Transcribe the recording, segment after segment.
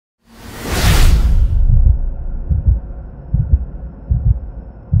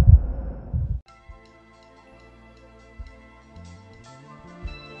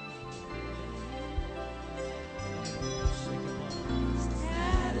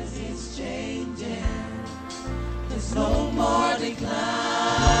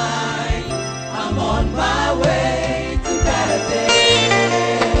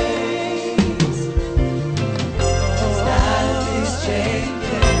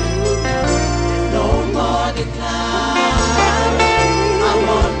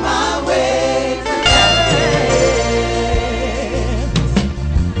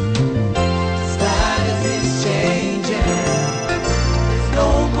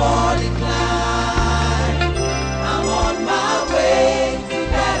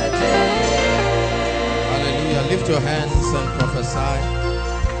hands and prophesy.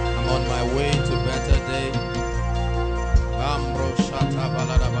 I'm on my way to better day.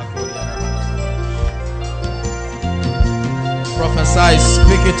 Prophesy,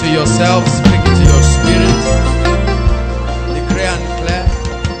 speak it to yourself, speak it to your spirit. Decree and declare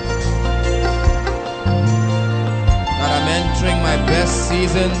that I'm entering my best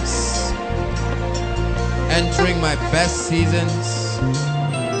seasons. Entering my best seasons.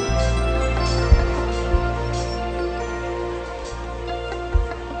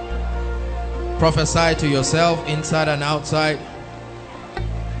 Prophesy to yourself inside and outside.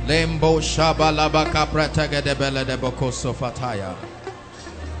 The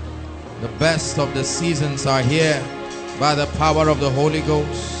best of the seasons are here by the power of the Holy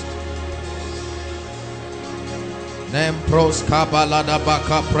Ghost.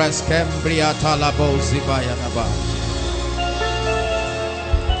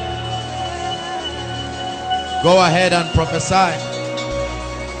 Go ahead and prophesy.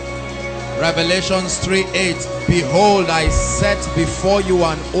 Revelations 3:8. Behold, I set before you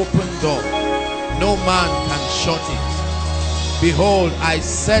an open door. No man can shut it. Behold, I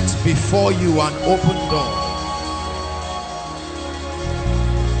set before you an open door.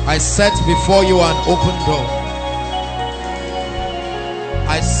 I set before you an open door.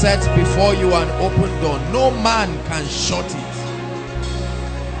 I set before you an open door. No man can shut it.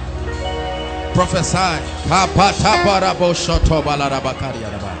 Prophesy.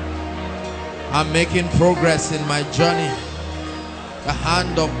 I'm making progress in my journey. The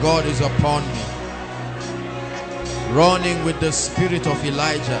hand of God is upon me. Running with the spirit of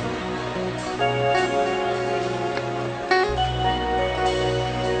Elijah.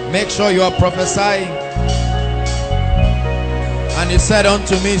 Make sure you are prophesying. And he said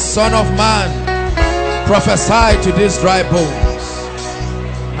unto me, Son of man, prophesy to these dry bones.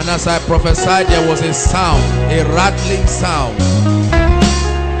 And as I prophesied, there was a sound, a rattling sound.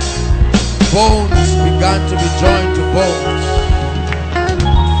 Bones began to be joined to bones.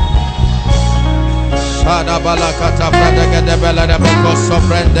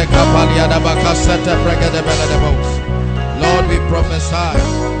 Lord, we prophesy.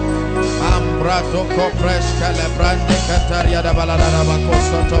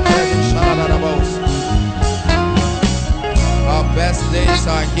 Our best days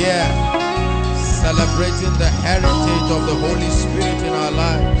are here, celebrating the heritage of the Holy Spirit in our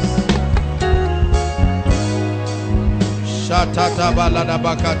lives.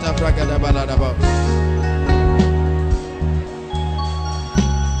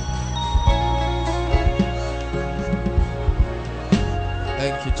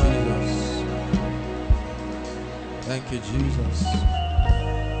 Thank you, Jesus. Thank you, Jesus.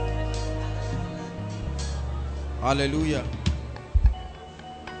 Hallelujah.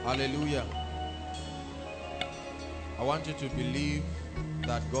 Hallelujah. I want you to believe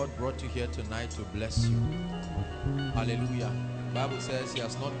that God brought you here tonight to bless you. Hallelujah. The Bible says he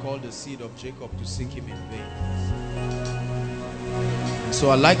has not called the seed of Jacob to seek him in vain.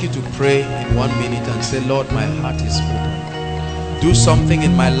 So I'd like you to pray in 1 minute and say, Lord, my heart is open. Do something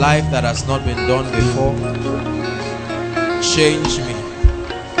in my life that has not been done before. Change me.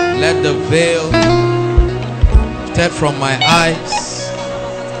 Let the veil take from my eyes.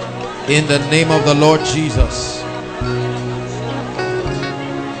 In the name of the Lord Jesus.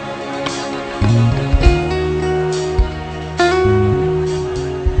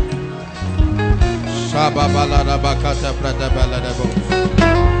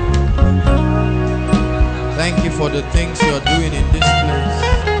 Thank you for the things you're doing in this place.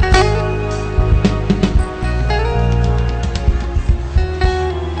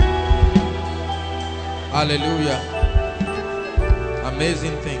 Hallelujah.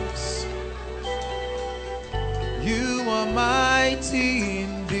 Amazing things. You are mighty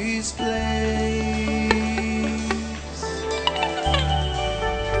in this place.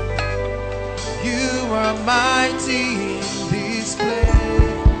 You are mighty in this place.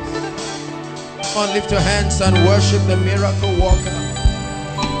 Come on, lift your hands and worship the miracle worker.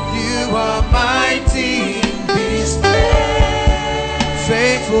 You are mighty in this place.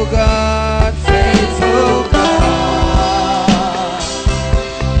 Faithful God, faithful God.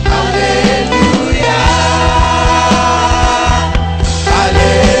 Hallelujah.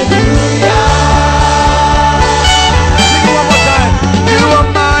 Hallelujah. Sing it one more time. You are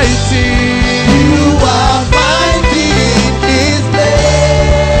mighty. You are mighty in this place.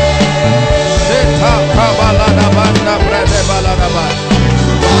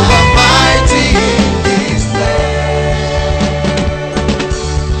 You are mighty in this place.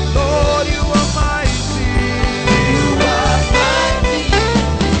 Lord,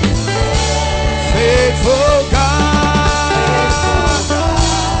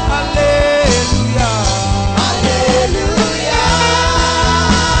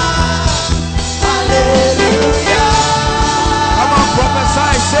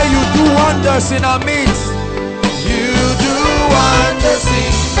 wonders in our midst. You do wonders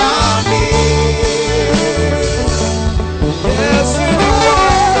in our midst. Yes, you do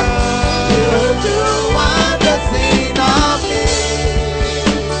wonders. You do wonders in our midst.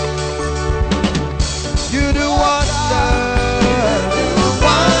 You do wonders. You do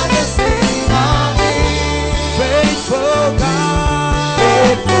wonders in our midst. Faithful God.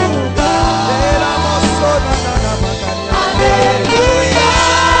 Faithful God. Hallelujah.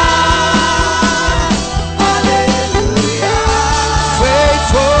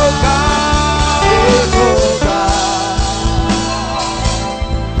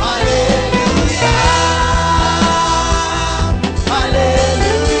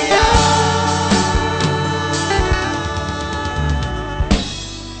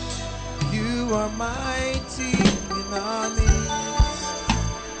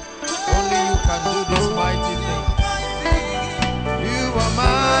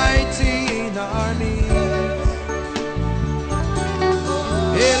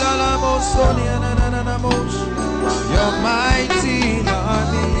 You're mighty in our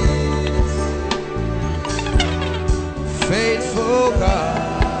midst. Faithful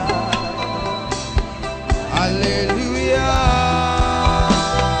God. Hallelujah.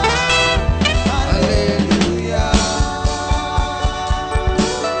 Hallelujah.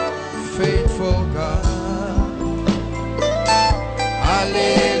 Faithful God.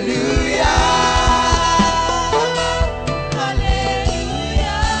 Hallelujah.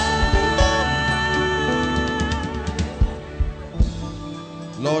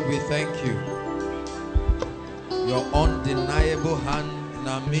 Lord, we thank you. Your undeniable hand in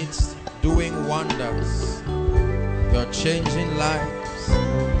our midst, doing wonders. You're changing lives,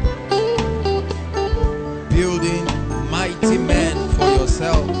 building mighty men for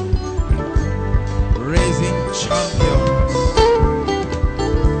yourself, raising champions,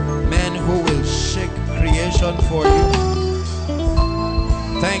 men who will shake creation for you.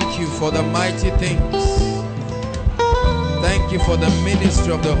 Thank you for the mighty things. Thank you for the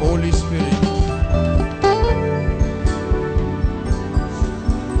ministry of the Holy Spirit.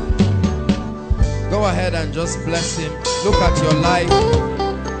 Go ahead and just bless him. Look at your life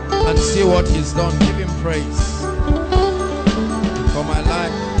and see what he's done. Give him praise for my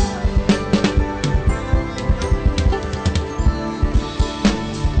life.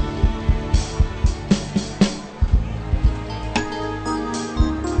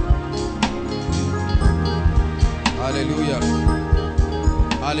 Hallelujah.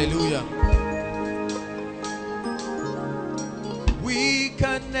 Hallelujah. We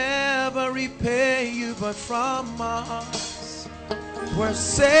can never repay you, but from our hearts we're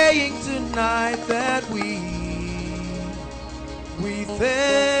saying tonight that we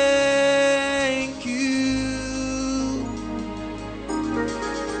thank you.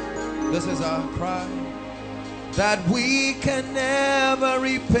 This is our cry, that we can never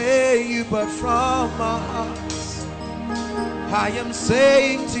repay you, but from our hearts I am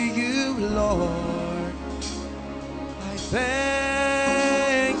saying to you, Lord, I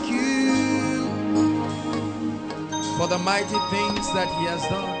thank you for the mighty things that he has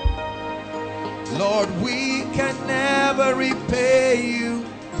done. Lord, we can never repay you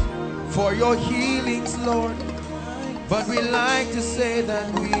for your healings, Lord, but we like to say that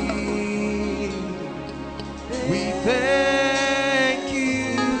we thank you.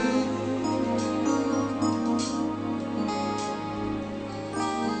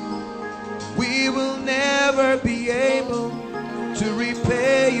 We will never be able to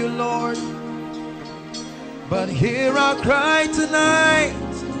repay you, Lord, but hear our cry tonight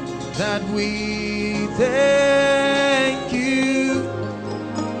that we thank you.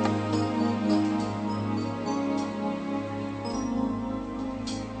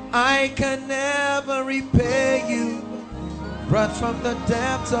 I can never repay you, but from the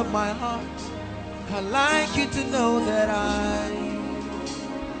depths of my heart I'd like you to know that I'm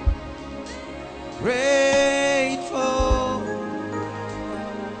grateful.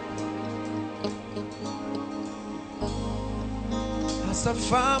 As a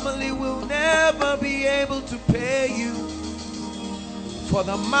family, we'll never be able to pay you for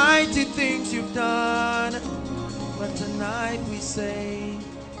the mighty things you've done, but tonight we say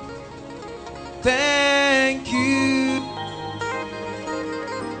thank you.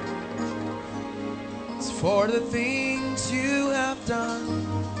 It's for the things you have done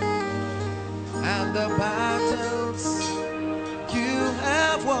and the battles you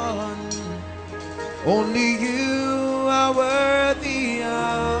have won. Only you are worthy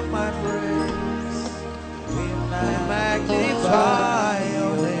of my praise. We magnify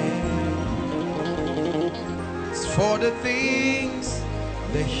your name. It's for the things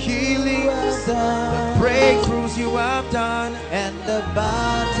the healings, the breakthroughs you have done, and the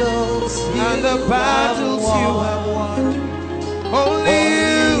battles you have won.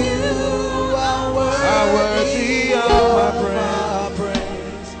 Only you are worthy of our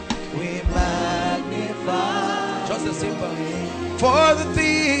praise. We magnify. Just a simple. For the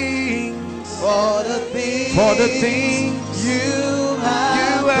things you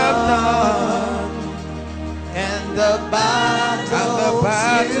have done, and the battles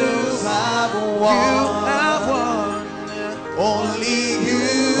you have won. Only you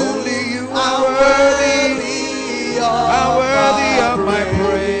are worthy of my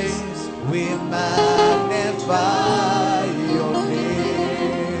praise. We magnify your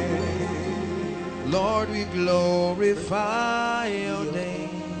name. Lord, we glorify your name.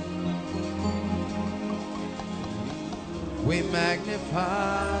 We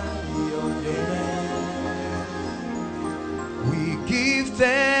magnify your name. We give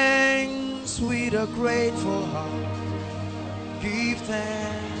thanks with a grateful heart. Give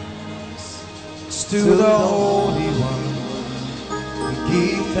thanks to the Holy One. We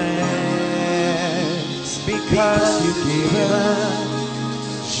give thanks because you give us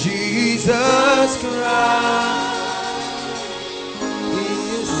Jesus Christ,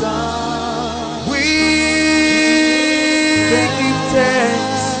 His Son. We give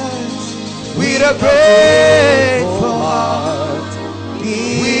thanks with a grateful heart. We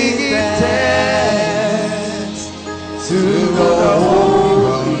give thanks to the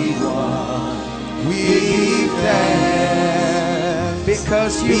Holy One. We give thanks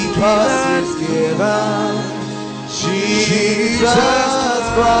because you've given Jesus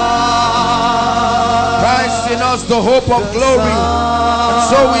Christ in us, the hope of glory. And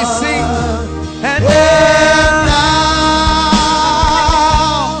so we sing. And now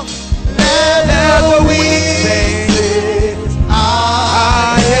let the weak say, I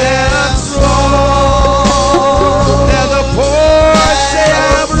am strong. Let the poor say,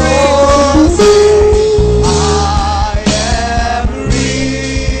 I'm rich.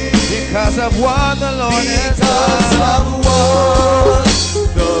 Because of what the Lord has done.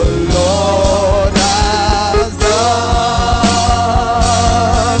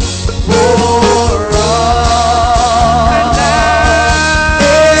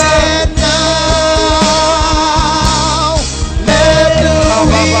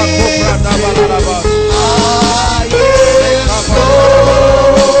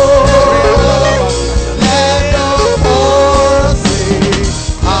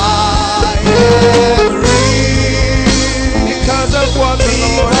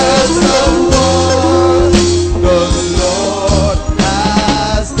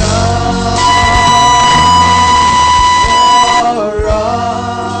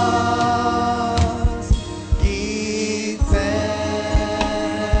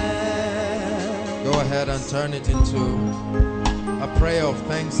 Turn it into a prayer of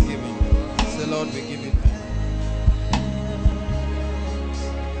thanksgiving. Say, Lord, we give you thanks.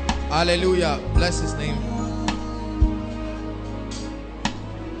 Hallelujah. Bless his name.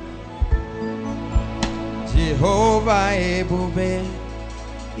 Jehovah Ebube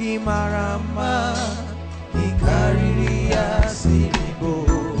Imarama Ikariria Sinibo.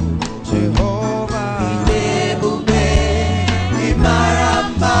 Jehovah Ebube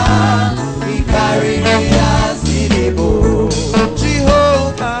Imarama Ikariria Sinibo.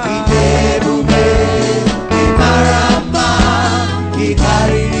 Jehovah Ebube Imarama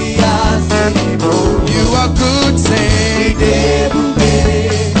Ikariria Sinibo. You are good, say Ebube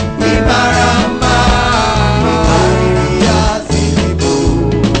Imarama Ikariria Sinibo.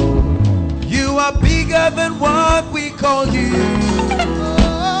 You are bigger than what we call you.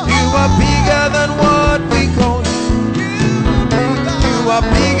 You are bigger than what we call you. You are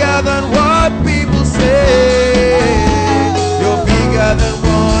bigger than what people say. You're bigger than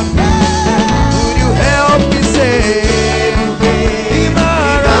what people say. Would you help me say,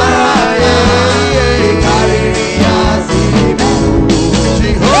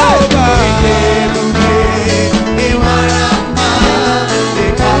 Jehovah,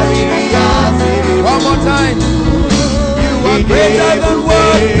 one more time. You are greater than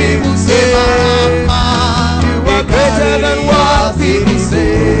what people say. You are greater than what people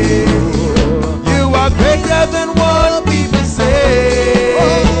say. You are greater than what people say.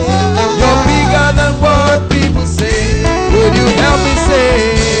 You're bigger than what people say. Would you help me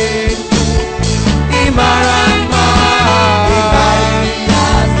say, Imarama?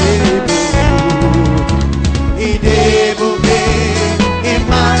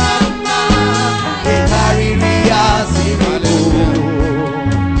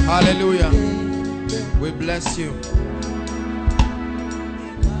 Hallelujah. We bless you.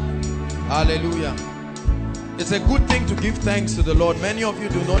 Hallelujah. It's a good thing to give thanks to the Lord. Many of you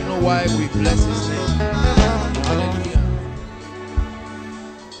do not know why we bless his name. Hallelujah.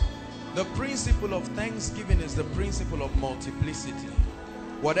 The principle of thanksgiving is the principle of multiplicity.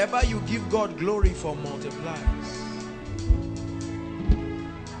 Whatever you give God glory for multiplies.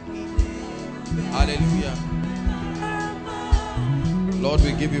 Hallelujah. Lord,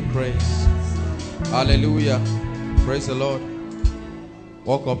 we give you praise. Hallelujah. Praise the Lord.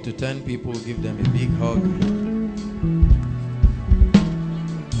 Walk up to 10 people, give them a big hug.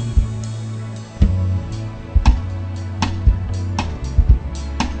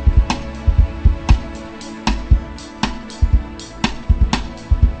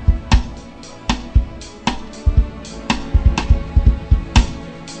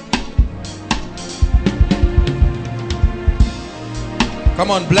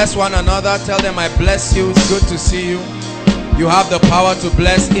 Come on, bless one another. Tell them I bless you. It's good to see you. You have the power to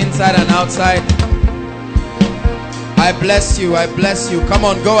bless inside and outside. I bless you. I bless you. Come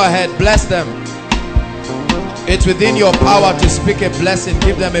on, go ahead. Bless them. It's within your power to speak a blessing.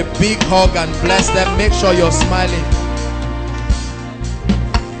 Give them a big hug and bless them. Make sure you're smiling.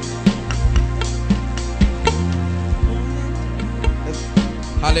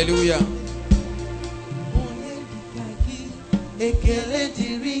 Hallelujah. Ekele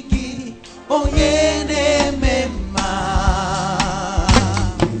dịrị gị onye na-eme mma,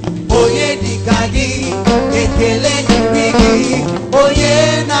 onye dịka gị. Ekele dịrị gị onye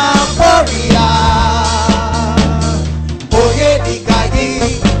na-akpọrọ ya, onye dịka gị.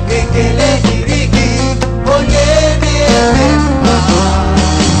 Ekele dịrị gị onye na-eme mma,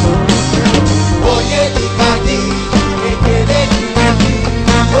 onye dịka gị. Ekele dịrị gị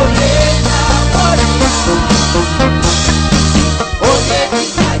onye na-akpọrọ ya.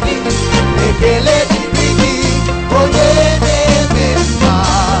 Ekele dịrị gị onye na-eme mma,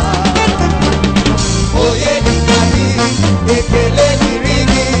 onye dịka gị. Ekele dịrị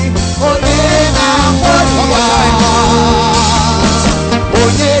gị onye na-akpọrọ ya,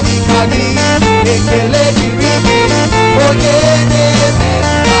 onye dịka gị. Ekele dịrị gị onye na-eme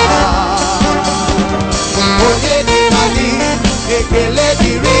mma, onye dịka gị. Ekele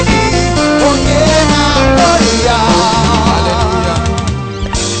dịrị gị onye na-akpọrọ ya.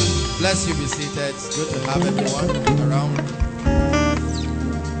 Bless you. Be seated. It's good to have everyone around.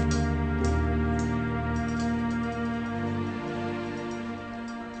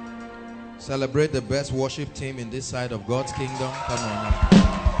 Celebrate the best worship team in this side of God's kingdom. Come on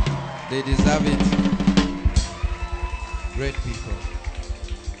now. They deserve it. Great people.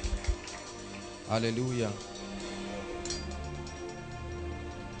 Hallelujah.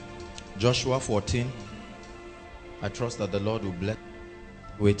 Joshua 14. I trust that the Lord will bless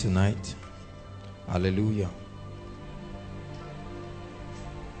way tonight. Hallelujah.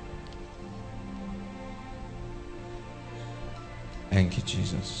 Thank you,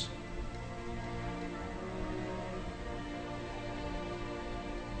 Jesus.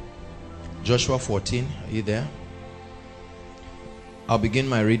 Joshua 14, are you there? I'll begin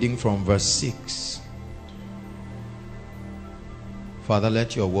my reading from verse 6. Father,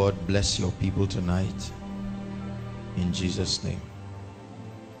 let your word bless your people tonight. In Jesus' name.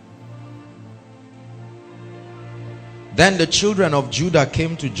 Then the children of Judah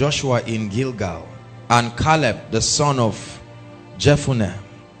came to Joshua in Gilgal, and Caleb the son of Jephunneh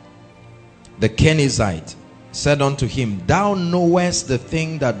the Kenizzite said unto him, Thou knowest the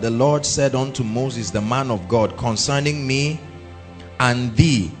thing that the Lord said unto Moses the man of God concerning me and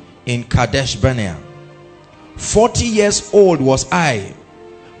thee in Kadesh Barnea. 40 years old was I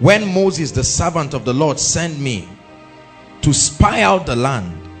when Moses the servant of the Lord sent me to spy out the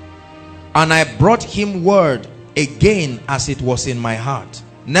land, and I brought him word again as it was in my heart.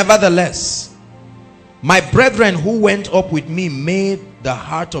 Nevertheless, my brethren who went up with me made the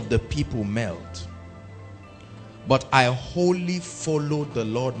heart of the people melt. But I wholly followed the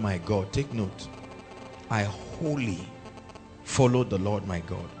Lord my God. Take note. I wholly followed the Lord my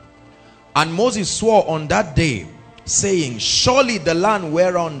God. And Moses swore on that day, saying, Surely the land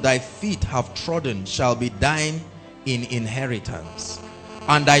whereon thy feet have trodden shall be thine in inheritance,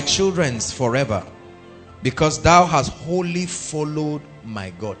 and thy children's forever, because thou hast wholly followed my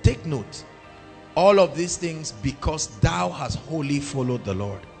God. Take note. All of these things because thou hast wholly followed the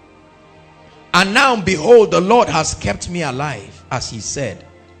Lord. And now behold, the Lord has kept me alive, as he said,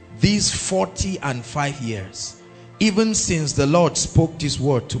 these 45 years, even since the Lord spoke this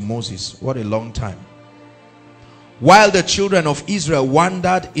word to Moses. What a long time. While the children of Israel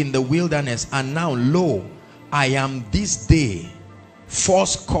wandered in the wilderness, and now lo, I am this day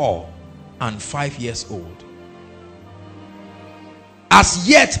 85 years old. As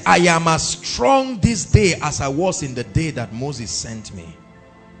yet I am as strong this day as I was in the day that Moses sent me.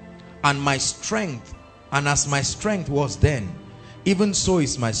 And my strength, and as my strength was then, even so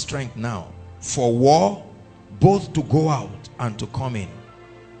is my strength now, for war, both to go out and to come in.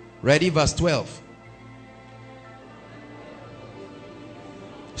 Ready? Verse 12.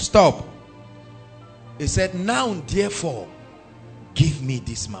 Stop. He said, now therefore, give me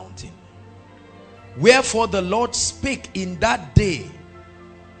this mountain. Wherefore the Lord spake in that day,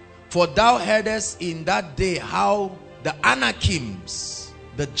 for thou heardest in that day how the Anakims,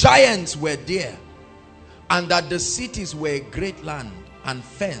 the giants, were there, and that the cities were a great land and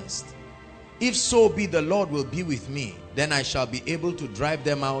fenced. If so be the Lord will be with me, then I shall be able to drive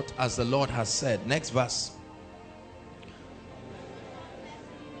them out as the Lord has said. Next verse.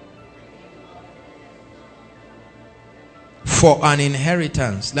 For an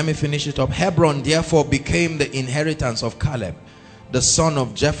inheritance. Let me finish it up. Hebron therefore became the inheritance of Caleb, the son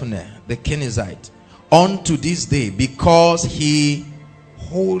of Jephunneh, the Kenizzite, unto this day, because he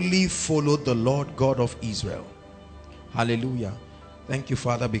wholly followed the Lord God of Israel. Hallelujah. Thank you,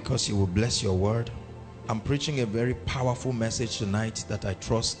 Father, because you will bless your word. I'm preaching a very powerful message tonight that I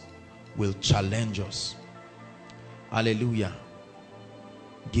trust will challenge us. Hallelujah.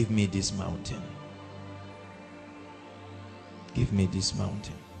 Give me this mountain. Give me this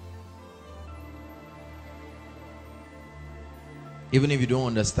mountain. Even if you don't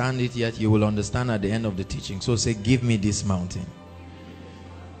understand it yet, you will understand at the end of the teaching. So say, give me this mountain.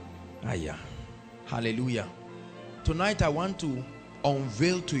 Yeah. Hallelujah. Tonight I want to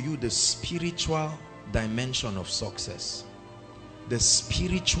unveil to you the spiritual dimension of success. The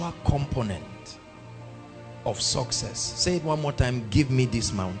spiritual component of success. Say it one more time. Give me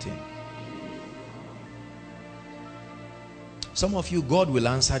this mountain. Some of you, God will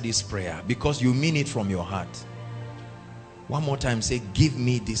answer this prayer because you mean it from your heart. One more time, say, give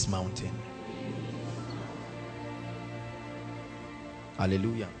me this mountain.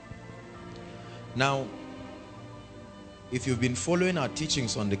 Hallelujah. Now, if you've been following our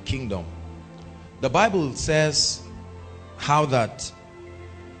teachings on the kingdom, the Bible says how that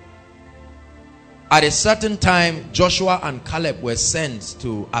at a certain time Joshua and Caleb were sent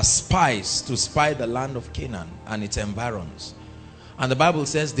to as spies to spy the land of Canaan and its environs. And the Bible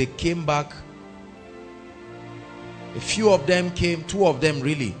says they came back. A few of them came, 2 of them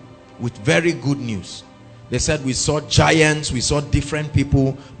really, with very good news. They said, we saw giants, we saw different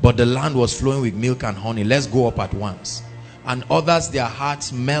people, but the land was flowing with milk and honey. Let's go up at once. And others, their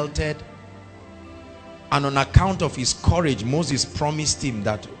hearts melted. And on account of his courage, Moses promised him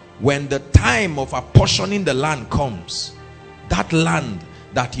that when the time of apportioning the land comes, that land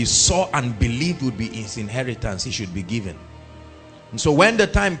that he saw and believed would be his inheritance, he should be given. And so when the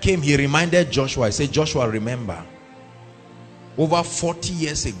time came, he reminded Joshua. He said, Joshua, remember, over 40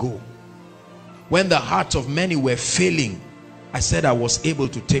 years ago, when the hearts of many were failing, I said I was able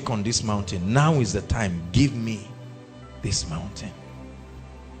to take on this mountain. Now is the time. Give me this mountain.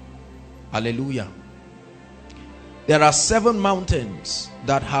 Hallelujah. There are 7 mountains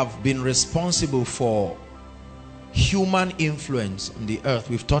that have been responsible for human influence on the earth.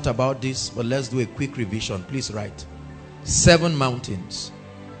 We've taught about this, but let's do a quick revision. Please write. 7 mountains.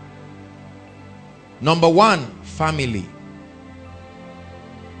 Number 1, family.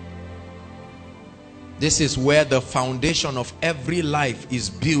 This is where the foundation of every life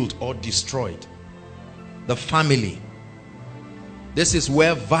is built or destroyed. The family. This is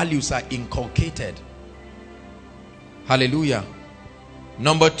where values are inculcated. Hallelujah.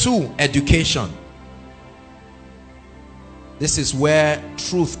 Number 2, education. This is where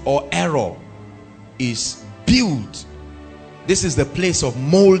truth or error is built. This is the place of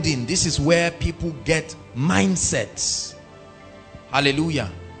molding. This is where people get mindsets. Hallelujah.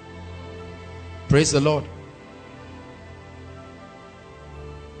 Praise the Lord.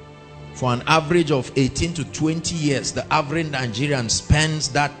 For an average of 18 to 20 years, the average Nigerian spends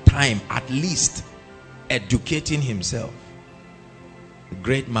that time at least educating himself. A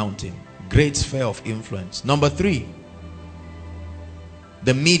great mountain, great sphere of influence. Number 3,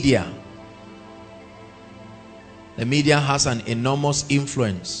 the media. The media has an enormous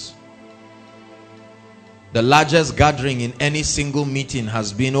influence. The largest gathering in any single meeting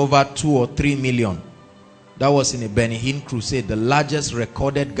has been over 2 or 3 million. That was in a Benny Hinn crusade, the largest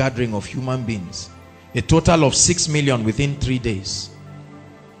recorded gathering of human beings. A total of 6 million within 3 days.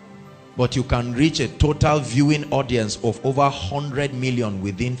 But you can reach a total viewing audience of over 100 million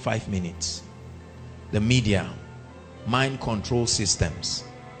within 5 minutes. The media, mind control systems.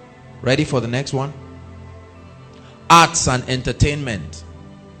 Ready for the next one? Arts and entertainment.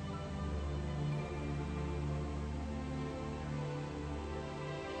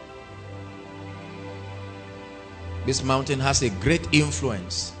 This mountain has a great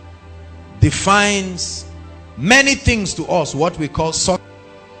influence, defines many things to us, what we call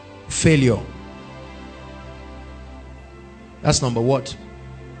failure. That's number what?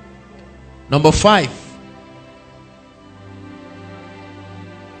 Number 5.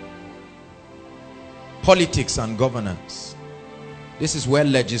 Politics and governance. This is where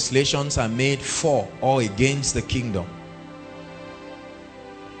legislations are made for or against the kingdom.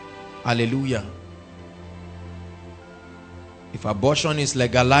 Hallelujah. If abortion is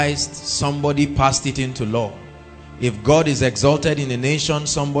legalized, somebody passed it into law. If God is exalted in a nation,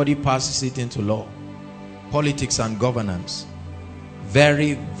 somebody passes it into law. Politics and governance.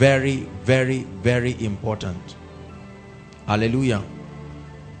 Very, very, very, very important. Hallelujah.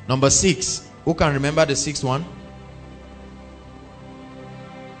 Number 6. Who can remember the 6th one?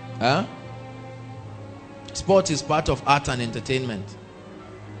 Huh? Sport is part of art and entertainment.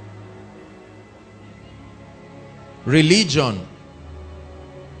 Religion.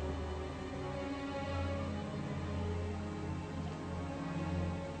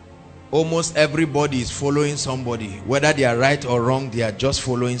 Almost everybody is following somebody. Whether they are right or wrong, they are just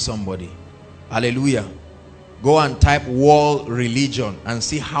following somebody. Hallelujah. Go and type world religion and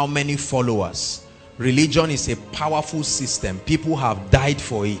see how many followers. Religion is a powerful system. People have died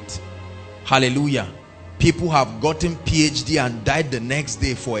for it. Hallelujah. People have gotten PhD and died the next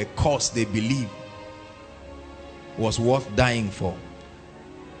day for a cause they believe was worth dying for.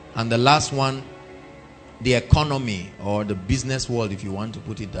 And the last one, the economy or the business world, if you want to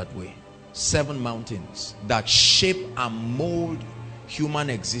put it that way. 7 mountains that shape and mold human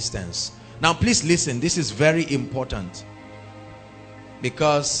existence. Now please listen, this is very important,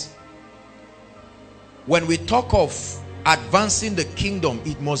 because when we talk of advancing the kingdom,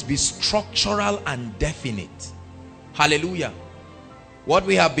 it must be structural and definite. Hallelujah. What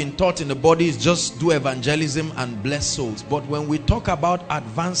we have been taught in the body is just do evangelism and bless souls. But when we talk about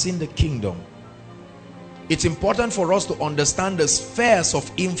advancing the kingdom, it's important for us to understand the spheres of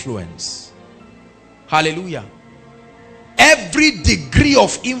influence. Hallelujah. Every degree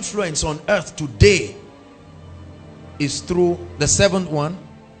of influence on earth today is through the 7th one,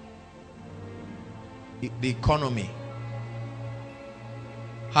 the economy.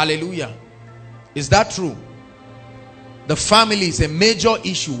 Hallelujah. Is that true? The family is a major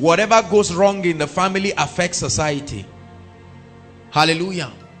issue. Whatever goes wrong in the family affects society.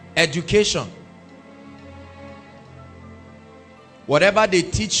 Hallelujah. Education. Whatever they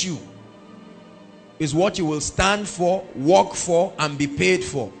teach you is what you will stand for, work for, and be paid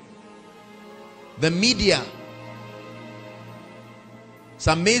for. The media. It's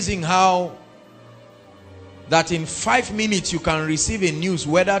amazing how that in 5 minutes you can receive a news,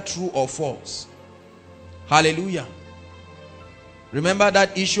 whether true or false. Hallelujah. Remember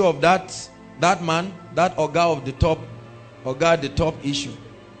that issue of that man, that Oga of the top, Oga at the top issue.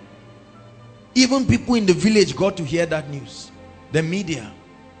 Even people in the village got to hear that news. The media.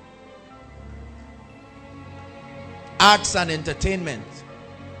 Arts and entertainment.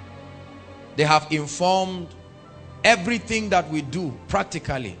 They have informed everything that we do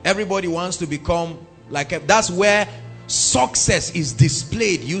practically. Everybody wants to become like that's where success is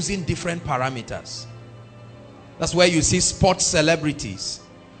displayed using different parameters. That's where you see sports celebrities.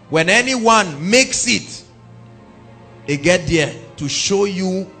 When anyone makes it, they get there to show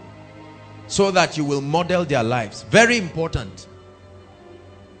you so that you will model their lives. Very important.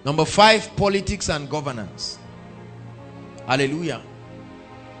 Number 5, politics and governance. Hallelujah.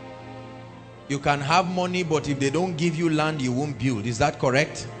 You can have money, but if they don't give you land, you won't build. Is that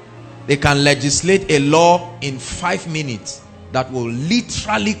correct? They can legislate a law in 5 minutes that will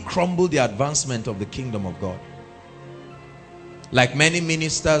literally crumble the advancement of the kingdom of God. Like many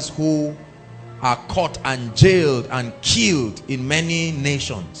ministers who are caught and jailed and killed in many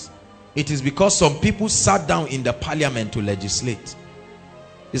nations. It is because some people sat down in the parliament to legislate.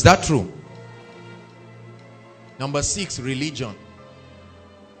 Is that true? Number 6, religion.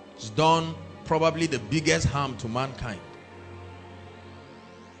 It's done probably the biggest harm to mankind.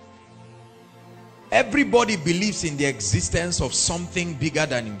 Everybody believes in the existence of something bigger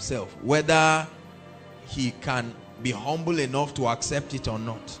than himself, whether he can be humble enough to accept it or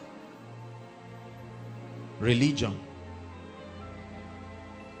not. Religion.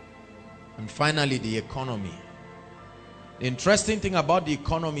 And finally, the economy. The interesting thing about the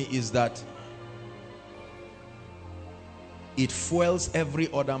economy is that it fuels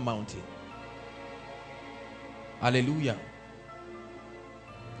every other mountain. Hallelujah.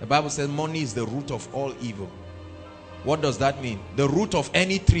 The Bible says money is the root of all evil. What does that mean? The root of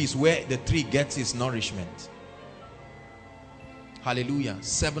any tree is where the tree gets its nourishment. Hallelujah.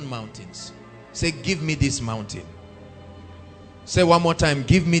 7 mountains. Say, give me this mountain. Say one more time,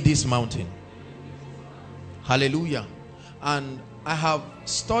 give me this mountain. Hallelujah. And I have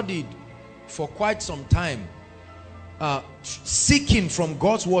studied for quite some time, seeking from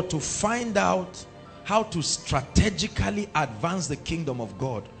God's word to find out how to strategically advance the kingdom of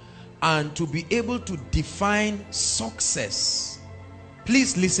God and to be able to define success.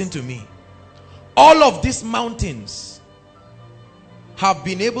 Please listen to me. All of these mountains have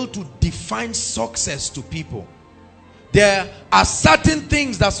been able to define success to people. There are certain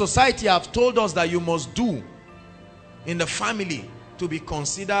things that society have told us that you must do in the family to be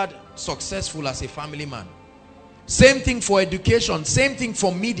considered successful as a family man. Same thing for education, same thing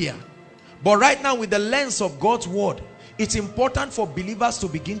for media. But right now, with the lens of God's word, it's important for believers to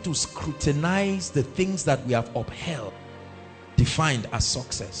begin to scrutinize the things that we have upheld, defined as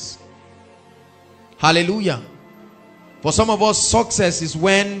success. Hallelujah. For some of us, success is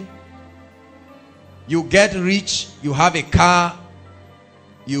when you get rich, you have a car,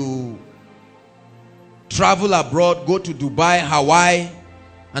 you travel abroad, go to Dubai, Hawaii,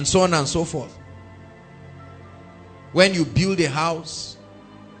 and so on and so forth. When you build a house.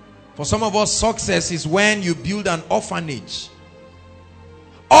 For some of us, success is when you build an orphanage.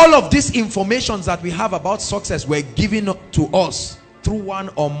 All of these informations that we have about success were given to us through one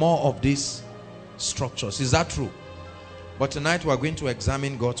or more of these structures. Is that true? But tonight we are going to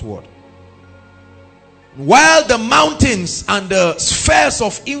examine God's word. While the mountains and the spheres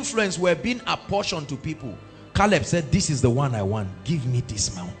of influence were being apportioned to people, Caleb said, this is the one I want. Give me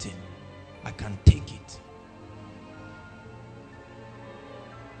this mountain. I can take it.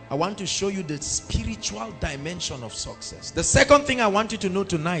 I want to show you the spiritual dimension of success. The second thing I want you to know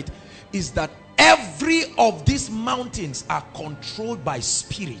tonight is that every of these mountains are controlled by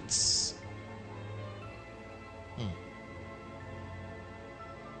spirits.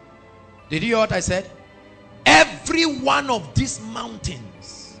 Did you hear what I said? Every one of these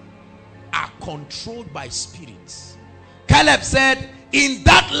mountains are controlled by spirits. Caleb said, in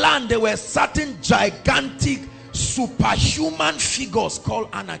that land there were certain gigantic superhuman figures called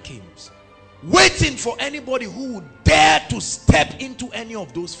Anakims, waiting for anybody who would dare to step into any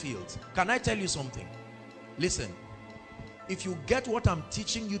of those fields. Can I tell you something? Listen, if you get what I'm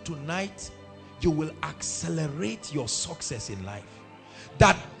teaching you tonight, you will accelerate your success in life.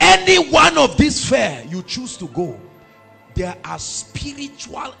 That any one of these fair you choose to go, there are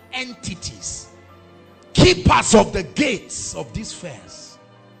spiritual entities, keepers of the gates of these fairs.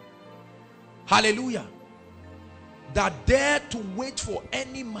 Hallelujah. That dare to wait for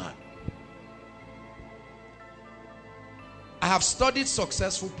any man. I have studied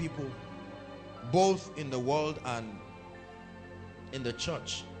successful people both in the world and in the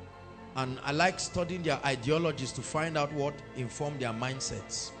church, and I like studying their ideologies to find out what informed their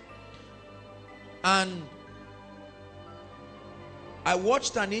mindsets. And I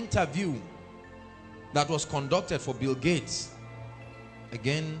watched an interview that was conducted for Bill Gates,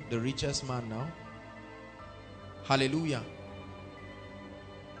 again the richest man now. Hallelujah.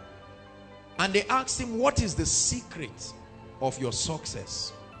 And they asked him, what is the secret of your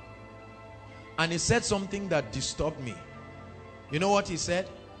success? And he said something that disturbed me. You know what he said?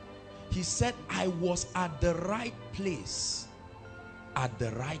 He said, I was at the right place at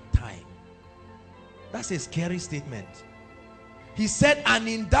the right time. That's a scary statement. He said, and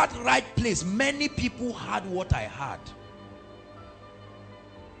in that right place, many people had what I had.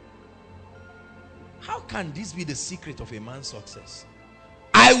 How can this be the secret of a man's success?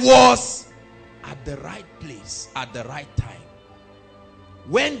 I was at the right place at the right time.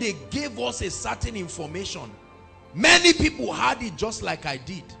 When they gave us a certain information, many people had it just like I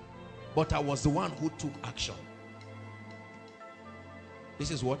did, but I was the one who took action. This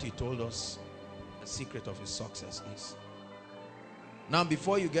is what he told us the secret of his success is. Now,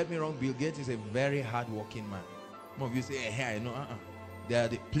 before you get me wrong, Bill Gates is a very hard-working man. Some of you say, hey, no, they are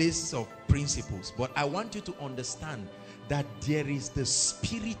the places of principles. But I want you to understand that there is the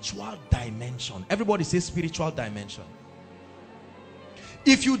spiritual dimension. Everybody say spiritual dimension.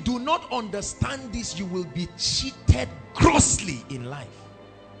 If you do not understand this, you will be cheated grossly in life.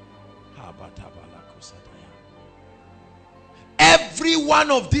 Every one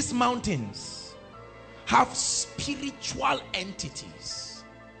of these mountains have spiritual entities.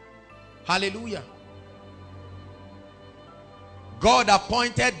 Hallelujah. God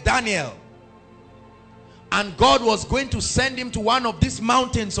appointed Daniel, and God was going to send him to one of these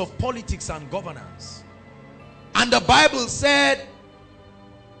mountains of politics and governance. And the Bible said,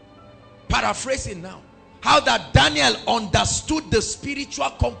 paraphrasing now, how that Daniel understood the spiritual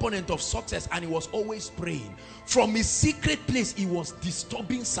component of success, and he was always praying. From his secret place, he was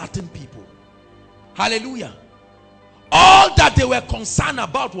disturbing certain people. Hallelujah. All all that they were concerned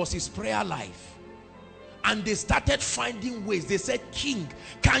about was his prayer life. And they started finding ways. They said, king,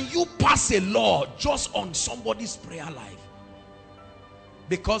 can you pass a law just on somebody's prayer life?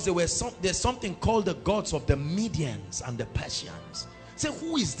 Because there's something called the gods of the Medians and the Persians. Say,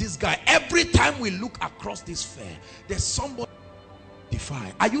 who is this guy? Every time we look across this fair, there's somebody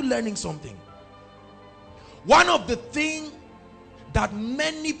defy. Are you learning something? One of the things that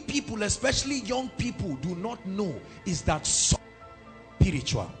many people, especially young people, do not know is that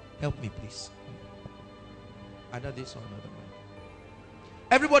spiritual. Help me, please. Either this or another one.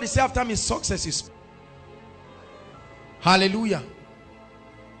 Everybody say after me, success is. Hallelujah.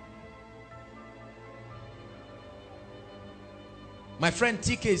 My friend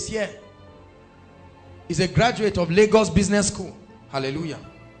TK is here. He's a graduate of Lagos Business School. Hallelujah.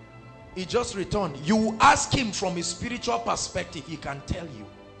 He just returned. You ask him from his spiritual perspective, he can tell you.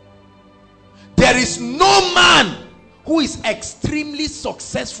 There is no man who is extremely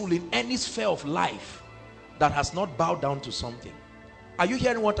successful in any sphere of life that has not bowed down to something. Are you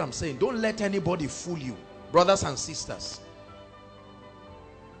hearing what I'm saying? Don't let anybody fool you, brothers and sisters.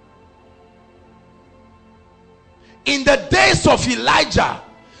 In the days of Elijah,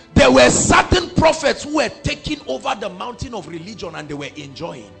 there were certain prophets who were taking over the mountain of religion and they were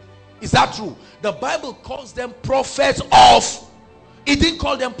enjoying. Is that true? The Bible calls them prophets of. It didn't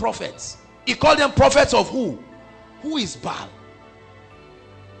call them prophets. It called them prophets of who? Who is Baal?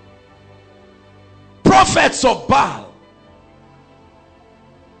 Prophets of Baal.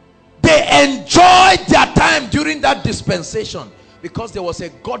 They enjoyed their time during that dispensation because there was a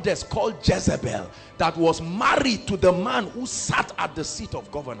goddess called Jezebel that was married to the man who sat at the seat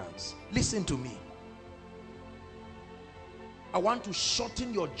of governance. Listen to me. I want to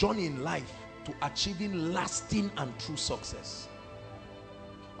shorten your journey in life to achieving lasting and true success.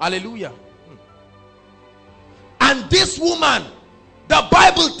 Hallelujah. And this woman, the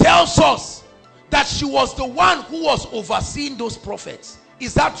Bible tells us that she was the one who was overseeing those prophets.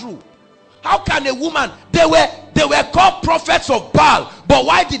 Is that true? How can a woman, they were called prophets of Baal, but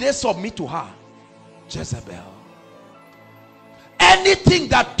why did they submit to her? Jezebel. Anything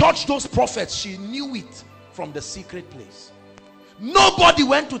that touched those prophets, she knew it from the secret place. Nobody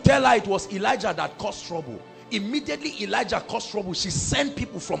went to tell her it was Elijah that caused trouble. Immediately Elijah caused trouble, she sent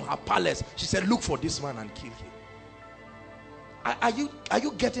people from her palace. She said, look for this man and kill him. Are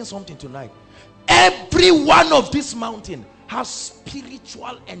you getting something tonight? Every one of this mountain has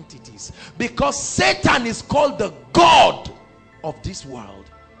spiritual entities, because Satan is called the god of this world.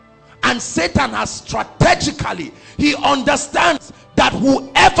 And Satan has strategically, he understands that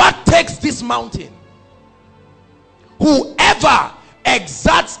whoever takes this mountain, whoever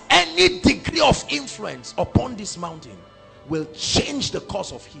exerts any degree of influence upon this mountain, will change the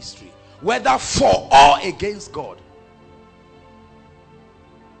course of history, whether for or against God.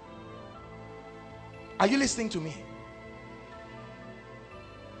 Are you listening to me?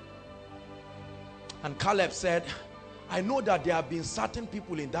 And Caleb said, I know that there have been certain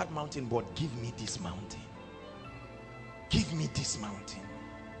people in that mountain, but give me this mountain. Give me this mountain.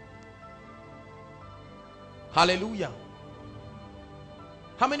 Hallelujah.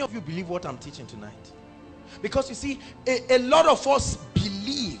 How many of you believe what I'm teaching tonight? Because you see, a lot of us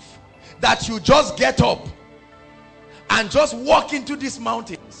believe that you just get up and just walk into these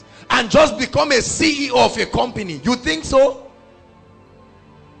mountains and just become a CEO of a company. You think so?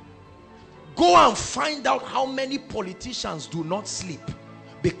 Go and find out how many politicians do not sleep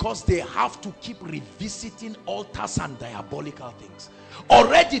because they have to keep revisiting altars and diabolical things.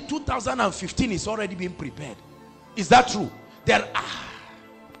 Already 2015 is already being prepared. Is that true? There are.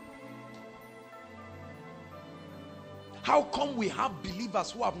 How come we have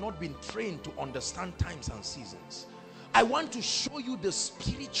believers who have not been trained to understand times and seasons? I want to show you the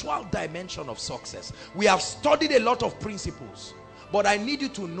spiritual dimension of success. We have studied a lot of principles, but I need you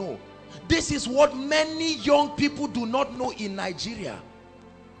to know this is what many young people do not know in Nigeria.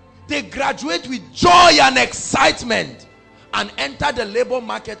 They graduate with joy and excitement and enter the labor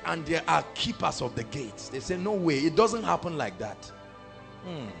market and they are keepers of the gates. They say, no way, it doesn't happen like that.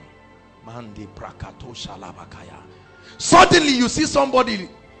 Suddenly you see somebody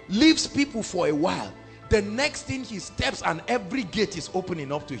leaves people for a while. The next thing he steps and every gate is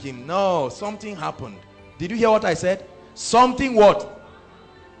opening up to him. No, something happened. Did you hear what I said? Something what?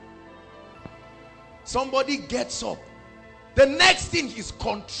 Somebody gets up. The next thing he's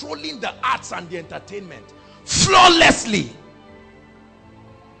controlling the arts and the entertainment flawlessly.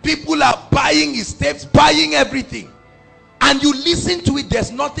 People are buying his tapes, buying everything. And you listen to it,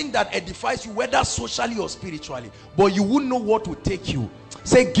 there's nothing that edifies you, whether socially or spiritually. But you won't know what will take you.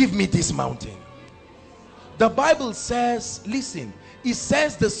 Say, give me this mountain. The Bible says, listen, it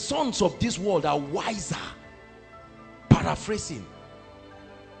says the sons of this world are wiser. Paraphrasing.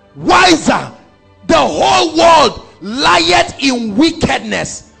 Wiser. The whole world lieth in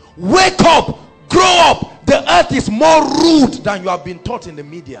wickedness. Wake up, grow up. The earth is more rude than you have been taught in the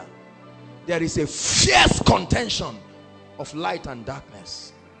media. There is a fierce contention of light and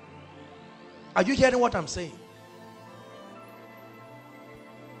darkness. Are you hearing what I'm saying?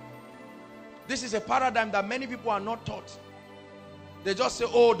 This is a paradigm that many people are not taught. They just say,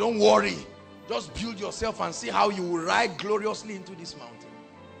 oh, don't worry. Just build yourself and see how you will ride gloriously into this mountain.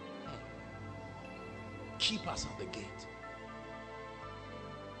 Keepers of the gate.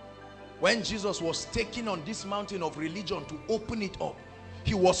 When Jesus was taken on this mountain of religion to open it up,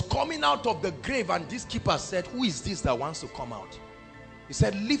 he was coming out of the grave, and this keeper said, who is this that wants to come out? He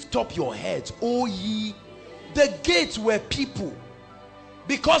said, lift up your heads, O ye. The gates were people,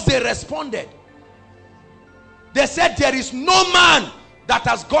 because they responded. They said, there is no man that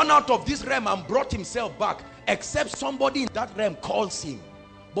has gone out of this realm and brought himself back, except somebody in that realm calls him.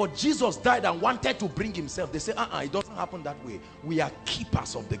 But Jesus died and wanted to bring himself. They say, it doesn't happen that way. We are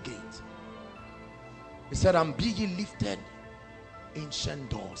keepers of the gate. He said, and be ye lifted ancient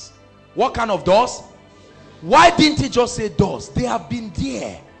doors. What kind of doors? Why didn't he just say doors? They have been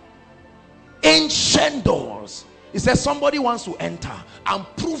there. Ancient doors. He says somebody wants to enter and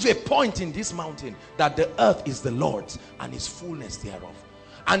prove a point in this mountain that the earth is the Lord's and his fullness thereof.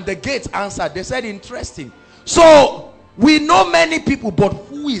 And the gates answered. They said, interesting. So we know many people, but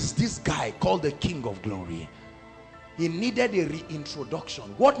who is this guy called the King of Glory? He needed a reintroduction.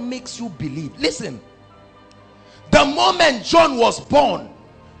 What makes you believe? Listen, the moment John was born,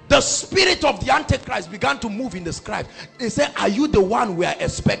 the spirit of the Antichrist began to move in the scribes. They said, are you the one we are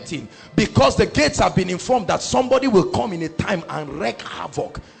expecting? Because the gates have been informed that somebody will come in a time and wreak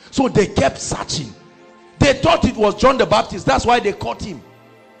havoc. So they kept searching. They thought it was John the Baptist. That's why they caught him.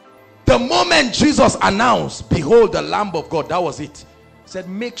 The moment Jesus announced, behold the Lamb of God, that was it. He said,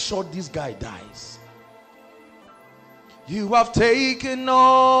 make sure this guy dies. You have taken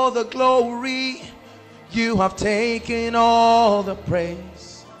all the glory. You have taken all the praise.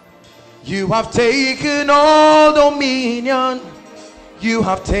 You have taken all dominion. You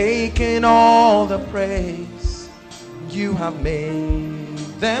have taken all the praise. You have made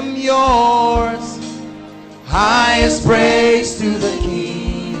them yours. Highest praise to the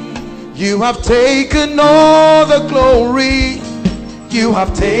King. You have taken all the glory. You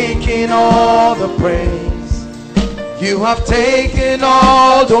have taken all the praise. You have taken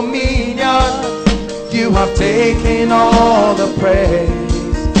all dominion. You have taken all the praise.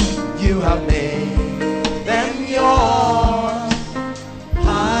 You have made them yours.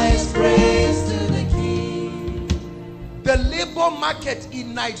 Highest praise to the King. The labor market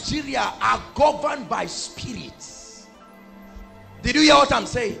in Nigeria are governed by spirits. Did you hear what I'm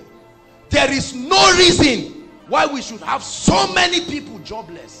saying? There is no reason why we should have so many people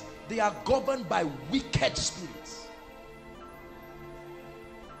jobless. They are governed by wicked spirits.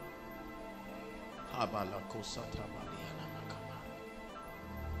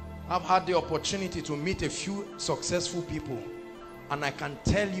 I've had the opportunity to meet a few successful people, and I can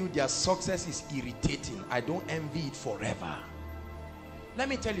tell you their success is irritating. I don't envy it forever. Let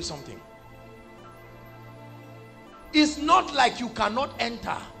me tell you something. It's not like you cannot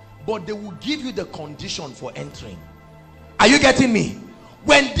enter, but they will give you the condition for entering. Are you getting me?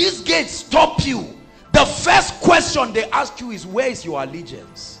 When these gates stop you, the first question they ask you is, where is your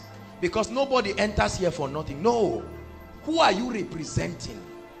allegiance? Because nobody enters here for nothing. No. Who are you representing?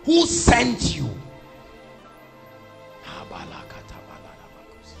 Who sent you?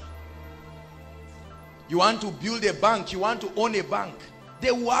 You want to build a bank, you want to own a bank,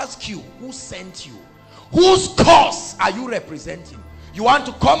 they will ask you, who sent you? Whose cause are you representing? You want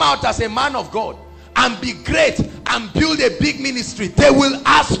to come out as a man of God and be great and build a big ministry, they will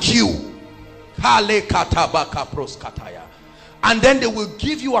ask you. And then they will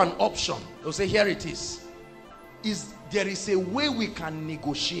give you an option. They'll say, here it is. There is a way we can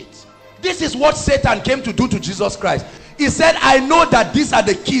negotiate. This is what Satan came to do to Jesus Christ. He said, I know that these are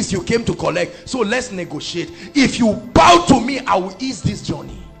the keys you came to collect, so let's negotiate. If you bow to me, I will ease this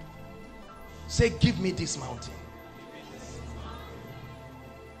journey. Say, give me this mountain.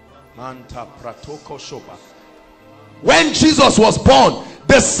 When Jesus was born,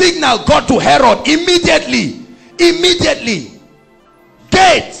 the signal got to Herod immediately.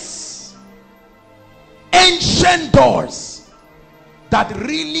 Gates, ancient doors that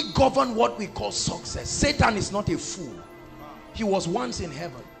really govern what we call success. Satan is not a fool. He was once in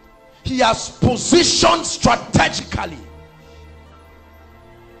heaven. He has positioned strategically.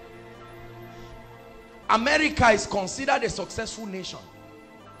 America is considered a successful nation.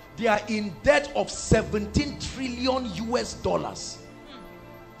 They are in debt of 17 trillion US dollars.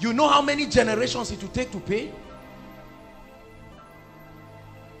 You know how many generations it will take to pay?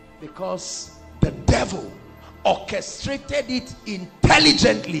 Because the devil orchestrated it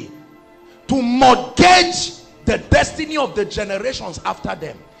intelligently to mortgage the destiny of the generations after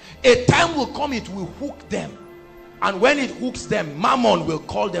them. A time will come, it will hook them. And when it hooks them, Mammon will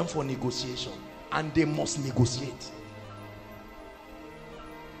call them for negotiation. And they must negotiate.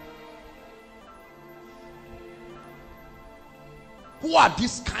 Who are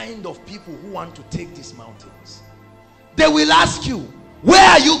these kind of people who want to take these mountains? They will ask you, where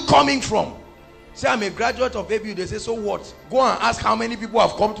are you coming from? Say, I'm a graduate of ABU. They say, so what? Go and ask how many people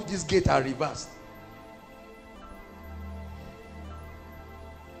have come to this gate and reversed.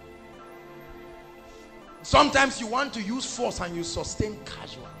 Sometimes you want to use force and you sustain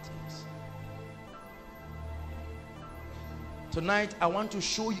casualties. Tonight, I want to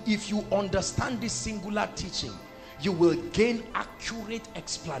show you, if you understand this singular teaching, you will gain accurate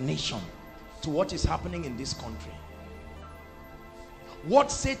explanation to what is happening in this country.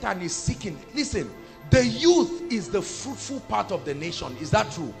 What Satan is seeking. Listen, the youth is the fruitful part of the nation. Is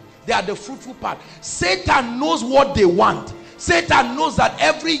that true? They are the fruitful part. Satan knows what they want. Satan knows that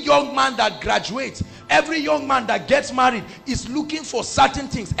every young man that graduates, every young man that gets married is looking for certain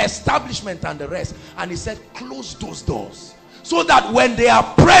things, establishment and the rest. And he said, close those doors so that when they are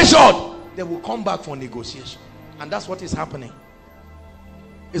pressured, they will come back for negotiation. And that's what is happening.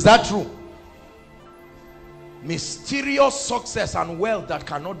 Is that true? Mysterious success and wealth that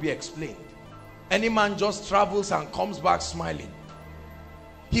cannot be explained. Any man just travels and comes back smiling.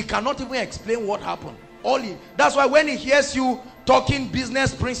 He cannot even explain what happened. That's why when he hears you talking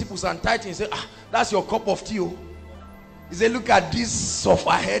business principles and titles, he says, ah, that's your cup of tea. He said, look at these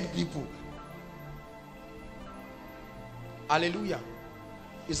suffer-head people. Hallelujah.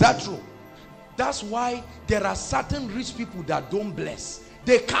 Is that true? That's why there are certain rich people that don't bless.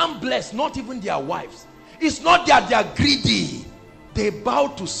 They can't bless, not even their wives. It's not that they are greedy. They bow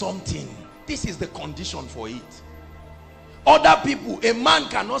to something. This is the condition for it. Other people, a man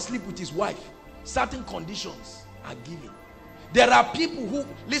cannot sleep with his wife. Certain conditions are given. There are people who,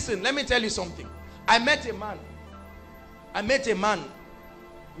 listen, let me tell you something. I met a man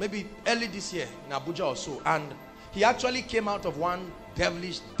maybe early this year in Abuja or so, and he actually came out of one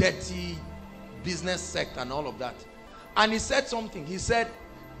devilish, dirty business sect and all of that. And he said something. He said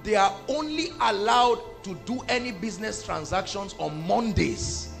they are only allowed to do any business transactions on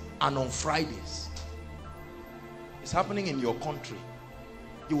Mondays and on Fridays. It's happening in your country.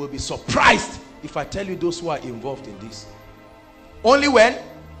 You will be surprised if I tell you those who are involved in this. Only when?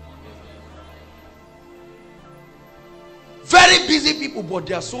 Very busy people, but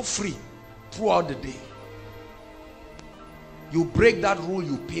they are so free throughout the day. You break that rule,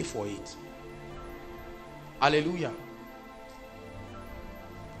 you pay for it. Hallelujah.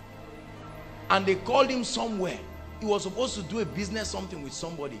 And they called him somewhere. He was supposed to do a business something with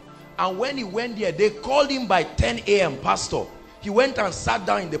somebody. And when he went there, they called him by 10 a.m. Pastor. He went and sat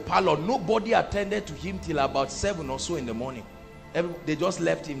down in the parlor. Nobody attended to him till about 7 or so in the morning. They just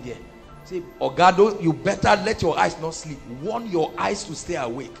left him there. Say, Ogado, you better let your eyes not sleep. Warn your eyes to stay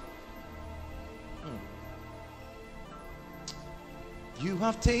awake. You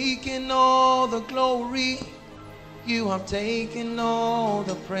have taken all the glory. You have taken all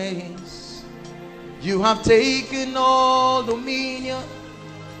the praise. You have taken all dominion.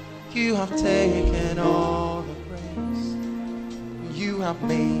 You have taken all the praise. You have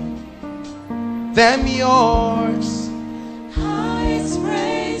made them yours. Highest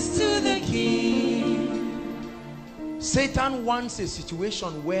praise to the King. Satan wants a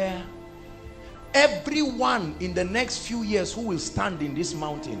situation where everyone in the next few years who will stand in this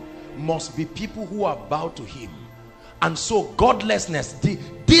mountain must be people who are bowed to him. And so godlessness,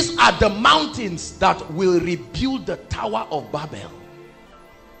 these are the mountains that will rebuild the Tower of Babel.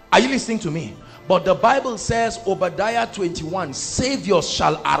 Are you listening to me? But the Bible says, Obadiah 21, saviors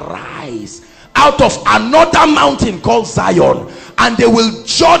shall arise out of another mountain called Zion, and they will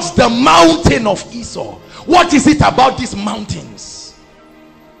judge the mountain of Esau. What is it about these mountains?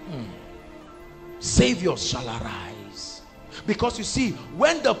 Saviors shall arise. Because you see,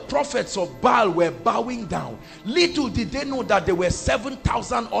 when the prophets of Baal were bowing down, little did they know that there were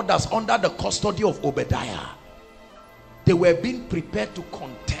 7,000 others under the custody of Obadiah. They were being prepared to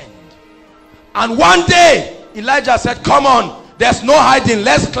contend. And one day Elijah said, come on, there's no hiding,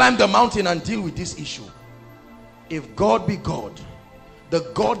 let's climb the mountain and deal with this issue. If God be God,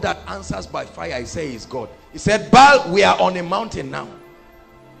 the God that answers by fire, I say is God. He said, Baal, we are on a mountain now.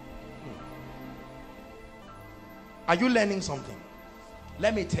 Are you learning something?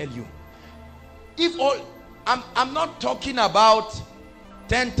 Let me tell you. If all, I'm not talking about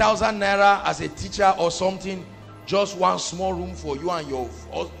 10,000 naira as a teacher or something, just one small room for you and your,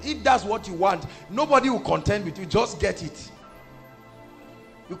 or if that's what you want, nobody will contend with you. Just get it.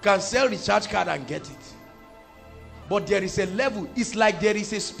 You can sell recharge card and get it. But there is a level. It's like there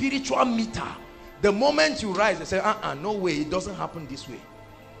is a spiritual meter. The moment you rise, they say, no way, it doesn't happen this way.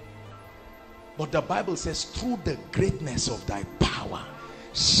 But the Bible says, through the greatness of thy power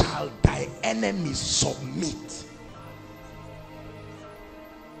shall thy enemies submit.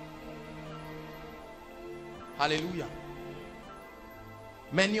 Hallelujah.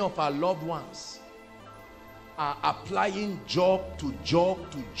 Many of our loved ones are applying job to job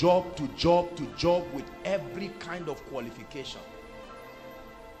to job to job to job with every kind of qualification.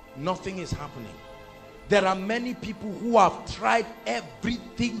 Nothing is happening. There are many people who have tried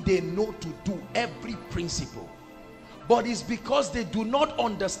everything they know to do, every principle. But it's because they do not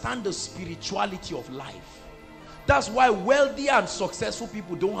understand the spirituality of life. That's why wealthy and successful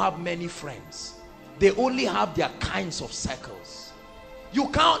people don't have many friends. They only have their kinds of circles. You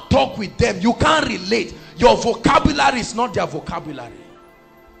can't talk with them. You can't relate. Your vocabulary is not their vocabulary.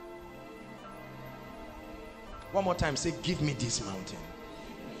 One more time, say, give me this mountain.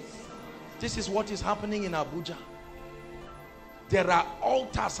 This is what is happening in Abuja. There are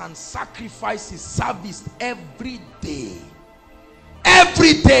altars and sacrifices serviced every day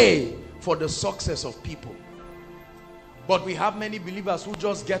for the success of people. But we have many believers who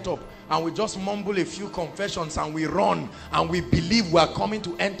just get up and we just mumble a few confessions and we run and we believe we are coming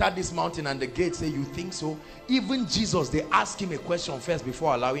to enter this mountain, and the gates say, you think so? Even Jesus, they ask him a question first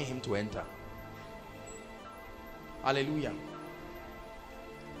before allowing him to enter. Hallelujah.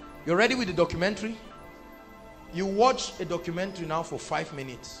 You're ready with the documentary? You watch a documentary now for 5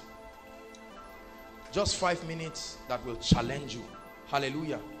 minutes. Just 5 minutes that will challenge you.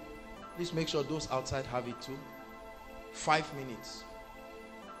 Hallelujah. Please make sure those outside have it too. 5 minutes.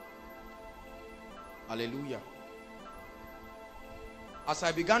 Hallelujah. As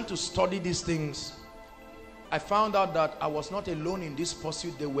I began to study these things, I found out that I was not alone in this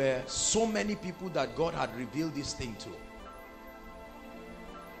pursuit. There were so many people that God had revealed this thing to.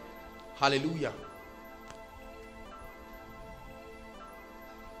 Hallelujah.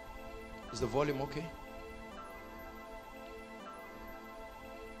 Is the volume okay?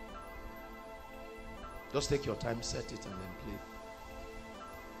 Just take your time, set it, and then play.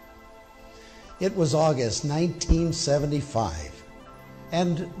 It was August 1975,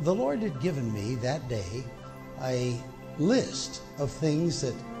 and the Lord had given me that day a list of things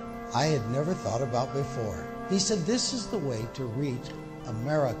that I had never thought about before. He said, this is the way to reach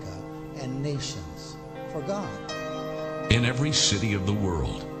America and nations for God. In every city of the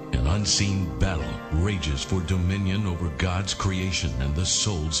world, an unseen battle rages for dominion over God's creation and the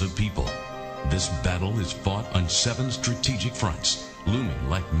souls of people. This battle is fought on 7 strategic fronts, looming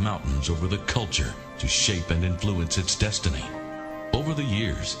like mountains over the culture to shape and influence its destiny. Over the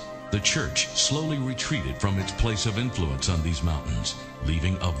years, the church slowly retreated from its place of influence on these mountains,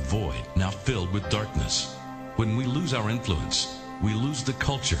 leaving a void now filled with darkness. When we lose our influence, we lose the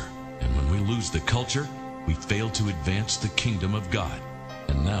culture. And when we lose the culture, we fail to advance the kingdom of God.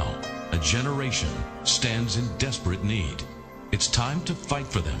 And now, a generation stands in desperate need. It's time to fight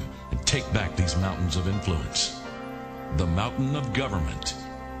for them and take back these mountains of influence. The mountain of government,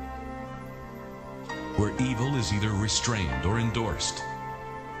 where evil is either restrained or endorsed.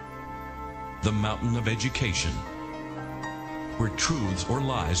 The mountain of education, where truths or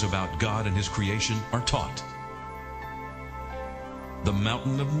lies about God and His creation are taught. The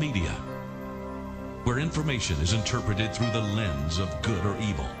mountain of media, where information is interpreted through the lens of good or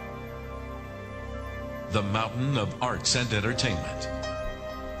evil. The mountain of arts and entertainment,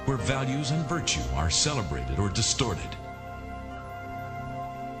 where values and virtue are celebrated or distorted.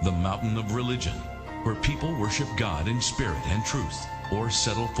 The mountain of religion, where people worship God in spirit and truth or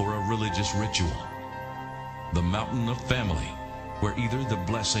settle for a religious ritual. The mountain of family, where either the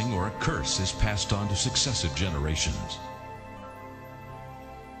blessing or a curse is passed on to successive generations.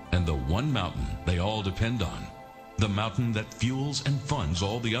 And the one mountain they all depend on, the mountain that fuels and funds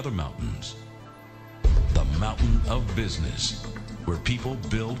all the other mountains. The mountain of business, where people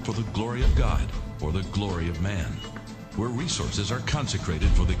build for the glory of God or the glory of man, where resources are consecrated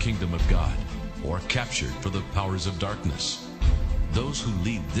for the kingdom of God or captured for the powers of darkness. Those who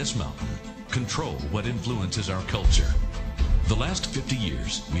lead this mountain control what influences our culture. The last 50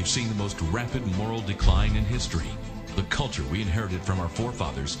 years, we've seen the most rapid moral decline in history. The culture we inherited from our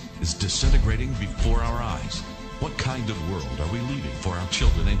forefathers is disintegrating before our eyes. What kind of world are we leaving for our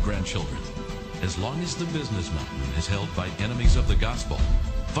children and grandchildren? As long as the business mountain is held by enemies of the gospel,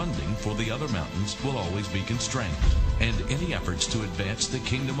 funding for the other mountains will always be constrained, and any efforts to advance the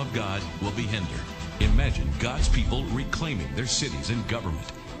kingdom of God will be hindered. Imagine God's people reclaiming their cities in government,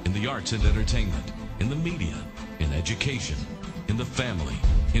 in the arts and entertainment, in the media, in education, in the family,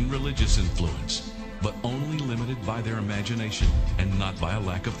 in religious influence, but only limited by their imagination and not by a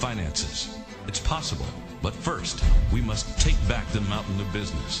lack of finances. It's possible, but first, we must take back the mountain of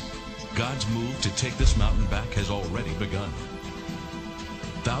business. God's move to take this mountain back has already begun.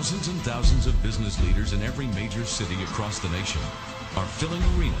 Thousands and thousands of business leaders in every major city across the nation are filling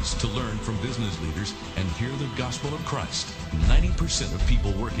arenas to learn from business leaders and hear the gospel of Christ. 90% of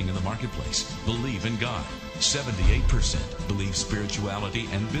people working in the marketplace believe in God. 78% believe spirituality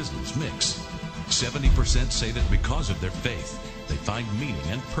and business mix. 70% say that because of their faith, they find meaning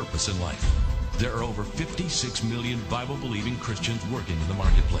and purpose in life. There are over 56 million Bible-believing Christians working in the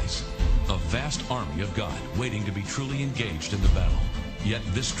marketplace. A vast army of God waiting to be truly engaged in the battle. Yet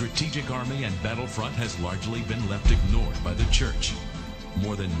this strategic army and battlefront has largely been left ignored by the church.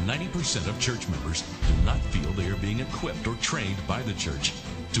 More than 90% of church members do not feel they are being equipped or trained by the church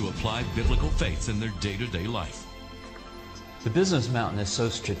to apply biblical faith in their day-to-day life. The business mountain is so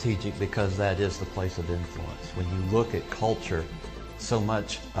strategic because that is the place of influence. When you look at culture, so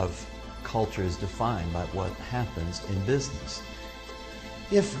much of culture is defined by what happens in business.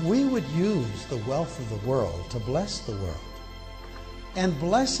 If we would use the wealth of the world to bless the world, and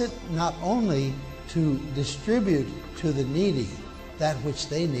bless it not only to distribute to the needy that which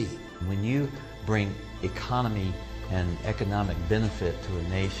they need. When you bring economy and economic benefit to a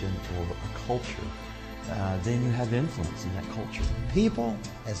nation or a culture, then you have influence in that culture. People,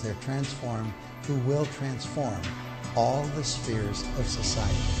 as they're transformed, who will transform all the spheres of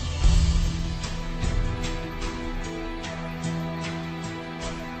society.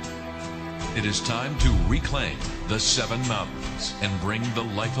 It is time to reclaim the 7 mountains and bring the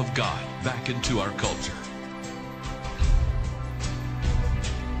life of God back into our culture.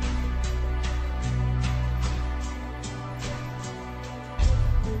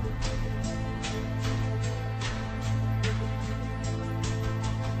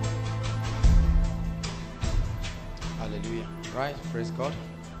 Hallelujah. Right, praise God.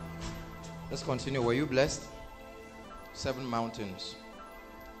 Let's continue. Were you blessed? 7 mountains.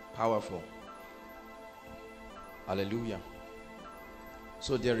 Powerful. Hallelujah.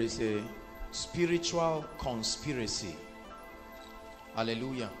 So there is a spiritual conspiracy.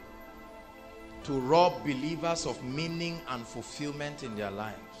 Hallelujah. To rob believers of meaning and fulfillment in their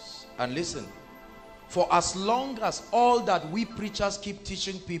lives. And listen, for as long as all that we preachers keep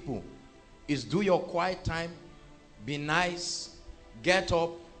teaching people is do your quiet time, be nice, get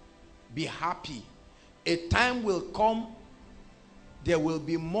up, be happy, a time will come there will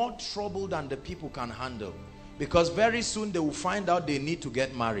be more trouble than the people can handle. Because very soon they will find out they need to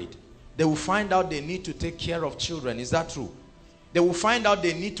get married. They will find out they need to take care of children. Is that true? They will find out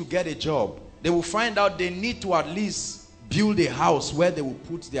they need to get a job. They will find out they need to at least build a house where they will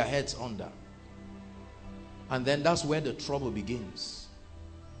put their heads under. And then that's where the trouble begins.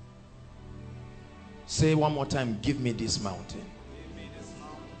 Say one more time, give me this mountain.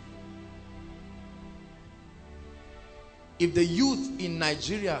 If the youth in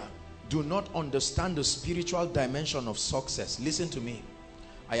Nigeria do not understand the spiritual dimension of success, listen to me.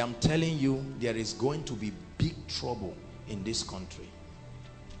 I am telling you, there is going to be big trouble in this country.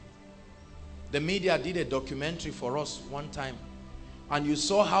 The media did a documentary for us one time, and you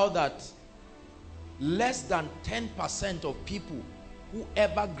saw how that less than 10% of people who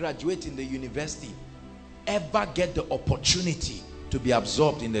ever graduate in the university ever get the opportunity to be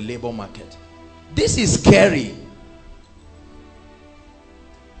absorbed in the labor market. This is scary.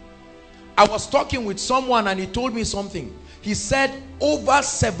 I was talking with someone and he told me something. He said over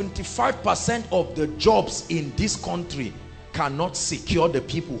 75% of the jobs in this country cannot secure the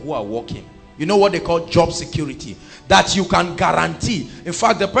people who are working. You know what they call job security? That you can guarantee. In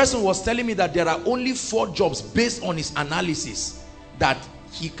fact, the person was telling me that there are only 4 jobs based on his analysis that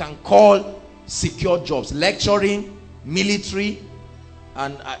he can call secure jobs. Lecturing, military,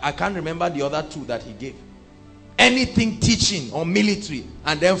 and I can't remember the other 2 that he gave. Anything teaching or military,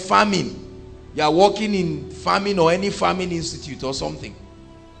 and then farming. You are working in farming or any farming institute or something.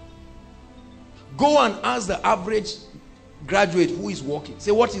 Go and ask the average graduate who is working.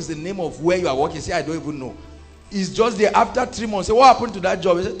 Say, what is the name of where you are working? Say, I don't even know. It's just there. After 3 months, say, what happened to that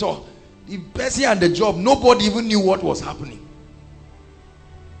job? He said, oh, the person and the job, nobody even knew what was happening.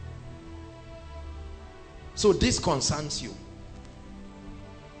 So this concerns you.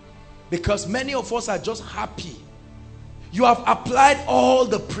 Because many of us are just happy. You have applied all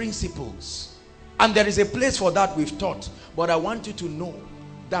the principles. And there is a place for that, we've taught. But I want you to know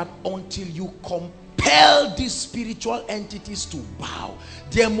that until you compel these spiritual entities to bow,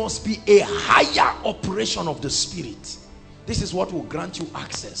 there must be a higher operation of the spirit. This is what will grant you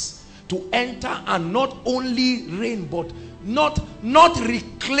access to enter and not only reign, but not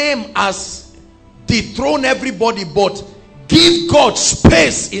reclaim as dethrone everybody, but give God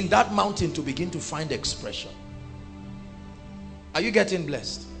space in that mountain to begin to find expression. Are you getting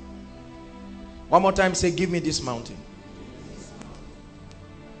blessed? One more time, say, give me this mountain.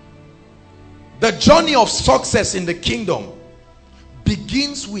 The journey of success in the kingdom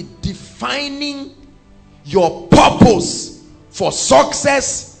begins with defining your purpose for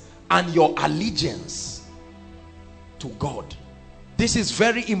success and your allegiance to God. This is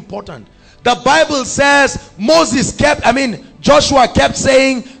very important. The Bible says Joshua kept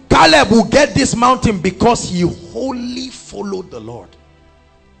saying, Caleb will get this mountain because he wholly followed the Lord.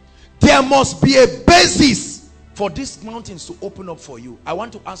 There must be a basis for these mountains to open up for you. I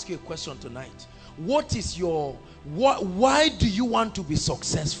want to ask you a question tonight. What is your, why do you want to be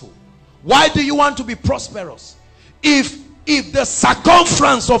successful? Why do you want to be prosperous? If the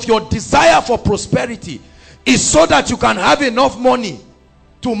circumference of your desire for prosperity is so that you can have enough money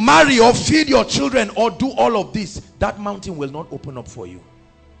to marry or feed your children or do all of this, that mountain will not open up for you.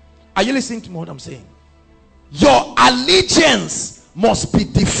 Are you listening to what I'm saying? Your allegiance must be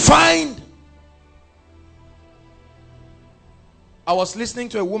defined. I was listening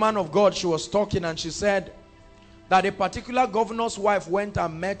to a woman of God. She was talking and she said that a particular governor's wife went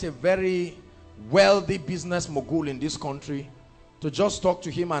and met a very wealthy business mogul in this country to just talk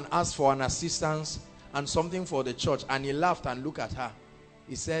to him and ask for an assistance and something for the church. And he laughed and looked at her.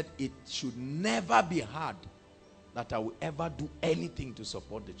 He said, it should never be hard that I will ever do anything to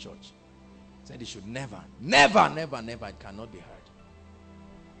support the church. He said it should never, it cannot be hard.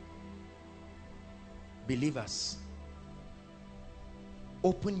 Believers,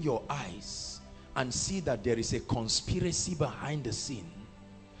 open your eyes and see that there is a conspiracy behind the scene.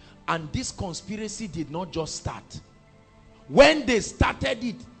 And this conspiracy did not just start. When they started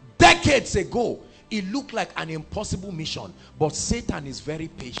it decades ago, it looked like an impossible mission. But Satan is very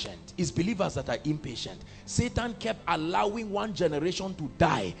patient. It's believers that are impatient. Satan kept allowing one generation to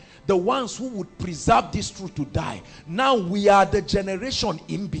die. The ones who would preserve this truth to die. Now we are the generation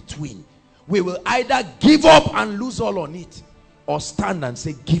in between. We will either give up and lose all on it, or stand and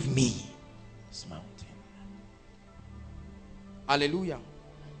say, give me this mountain. Hallelujah.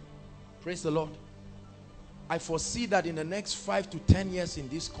 Praise the Lord. I foresee that in the next 5 to 10 years in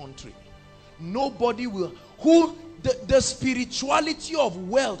this country, nobody will, the spirituality of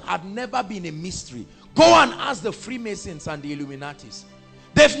wealth had never been a mystery. Go and ask the Freemasons and the Illuminatis.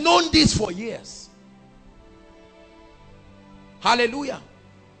 They've known this for years. Hallelujah.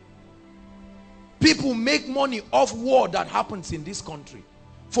 People make money off war that happens in this country.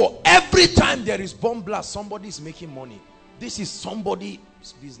 For every time there is bomb blast, somebody is making money. This is somebody's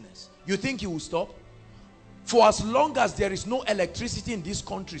business. You think he will stop? For as long as there is no electricity in this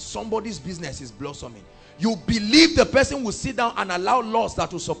country, somebody's business is blossoming. You believe the person will sit down and allow laws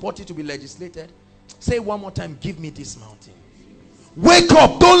that will support it to be legislated? Say one more time, give me this mountain. Wake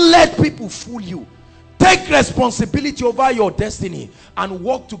up. Don't let people fool you. Take responsibility over your destiny and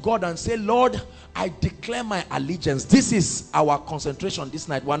walk to God and say, Lord, I declare my allegiance. This is our concentration this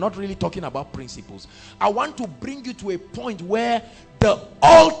night. We're not really talking about principles. I want to bring you to a point where the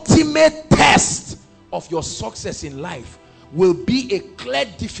ultimate test of your success in life will be a clear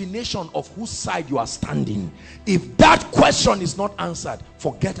definition of whose side you are standing. If that question is not answered,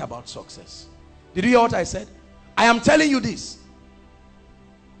 forget about success. Did you hear what I said? I am telling you this.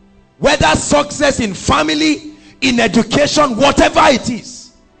 Whether success in family, in education, whatever it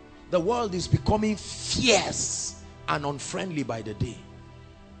is, the world is becoming fierce and unfriendly by the day.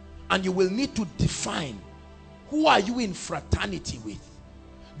 And you will need to define, who are you in fraternity with?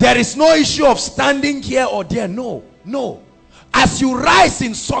 There is no issue of standing here or there. No. As you rise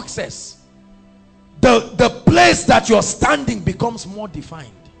in success, the place that you're standing becomes more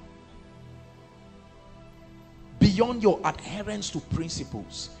defined. Beyond your adherence to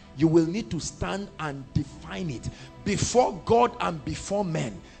principles, you will need to stand and define it before God and before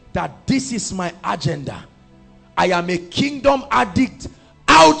men, that this is my agenda. I am a kingdom addict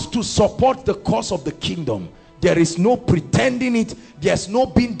out to support the cause of the kingdom. There is no pretending it. There's no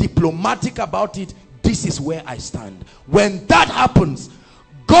being diplomatic about it. This is where I stand. When that happens,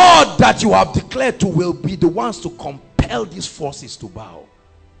 God that you have declared to will be the ones to compel these forces to bow.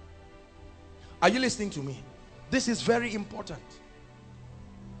 Are you listening to me? This is very important.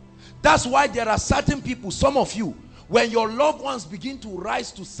 That's why there are certain people, some of you, When your loved ones begin to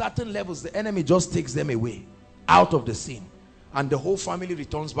rise to certain levels, the enemy just takes them away, out of the scene. And the whole family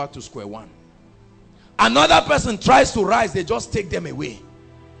returns back to square one. Another person tries to rise, they just take them away.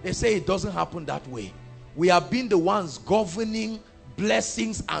 They say it doesn't happen that way. We have been the ones governing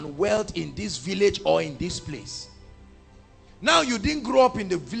blessings and wealth in this village or in this place. Now you didn't grow up in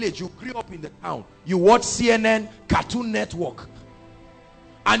the village, you grew up in the town. You watch CNN, Cartoon Network.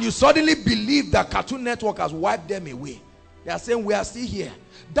 And you suddenly believe that Cartoon Network has wiped them away. They are saying we are still here.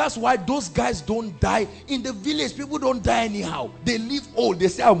 That's why those guys don't die. In the village, people don't die anyhow. They live old. They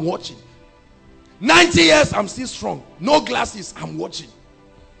say, I'm watching. 90 years, I'm still strong. No glasses, I'm watching.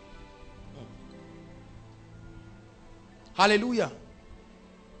 Hallelujah.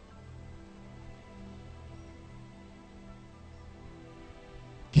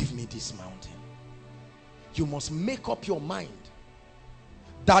 Give me this mountain. You must make up your mind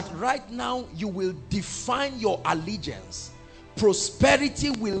that right now you will define your allegiance. Prosperity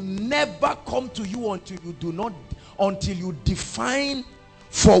will never come to you until you define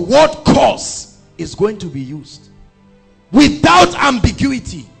for what cause is going to be used. Without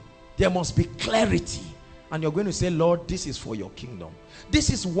ambiguity, there must be clarity. And you're going to say, Lord, this is for your kingdom. This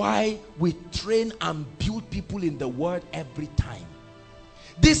is why we train and build people in the word every time.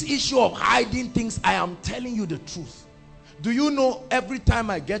 This issue of hiding things, I am telling you the truth. Do you know, every time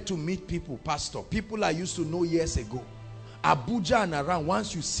I get to meet people, pastor, people I used to know years ago, Abuja and around,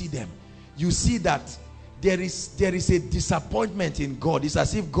 once you see them, you see that there is a disappointment in God. It's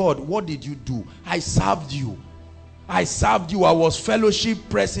as if, God, what did you do? I served you. I served you. I was fellowship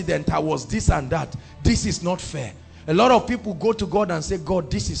president. I was this and that. This is not fair. A lot of people go to God and say, God,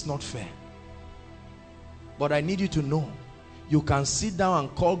 this is not fair. But I need you to know, you can sit down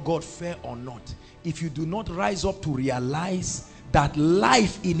and call God fair or not. If you do not rise up to realize that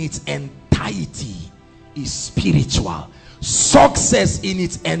life in its entirety is spiritual. Success in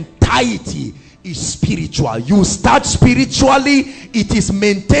its entirety is spiritual. You start spiritually, it is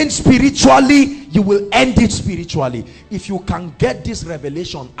maintained spiritually, you will end it spiritually. If you can get this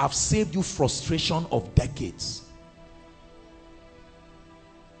revelation, I've saved you frustration of decades.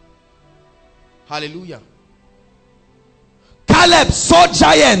 Hallelujah. Caleb saw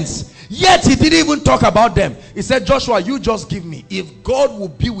giants, yet he didn't even talk about them. He said, Joshua, you just give me. If God will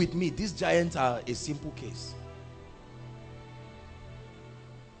be with me, these giants are a simple case.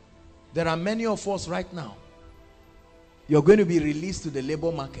 There are many of us right now. You're going to be released to the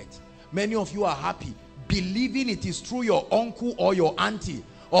labor market. Many of you are happy, believing it is through your uncle or your auntie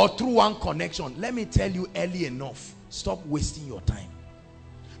or through one connection. Let me tell you early enough, stop wasting your time.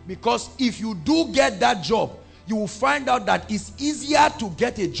 Because if you do get that job, you will find out that it's easier to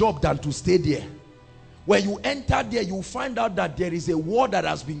get a job than to stay there. When you enter there, you will find out that there is a war that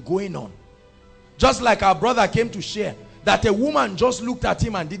has been going on. Just like our brother came to share, that a woman just looked at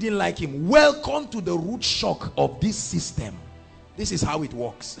him and didn't like him. Welcome to the root shock of this system. This is how it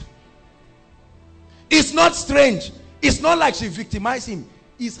works. It's not strange. It's not like she victimized him.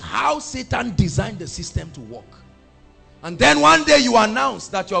 It's how Satan designed the system to work. And then one day you announce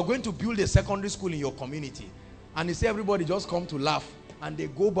that you are going to build a secondary school in your community. And you say everybody just come to laugh. And they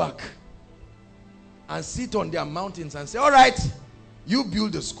go back and sit on their mountains and say, all right, you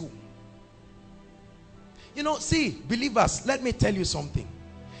build a school. You know, see, believers, let me tell you something.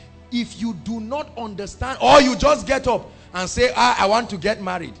 If you do not understand, or you just get up and say, I want to get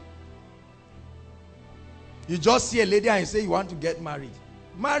married. You just see a lady and you say you want to get married.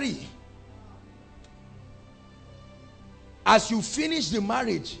 Marry. As you finish the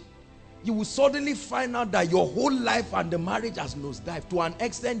marriage, you will suddenly find out that your whole life and the marriage has nosedived. To an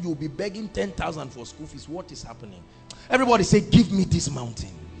extent, you will be begging 10,000 for school fees. What is happening? Everybody say, give me this mountain.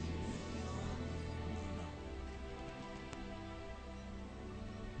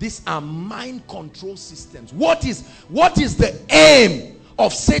 These are mind control systems. What is the aim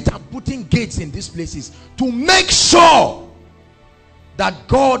of Satan putting gates in these places? To make sure that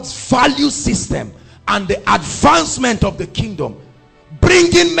God's value system and the advancement of the kingdom,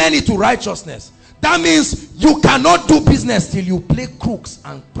 bringing many to righteousness. That means you cannot do business till you play crooks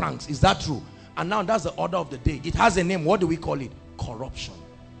and pranks. Is that true? And now that's the order of the day. It has a name. What do we call it? Corruption.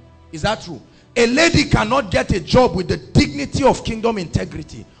 Is that true? A lady cannot get a job with the dignity of kingdom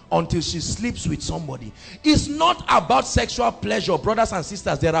integrity until she sleeps with somebody. It's not about sexual pleasure, brothers and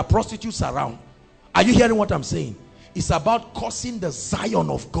sisters. There are prostitutes around. Are you hearing what I'm saying? It's about causing the Zion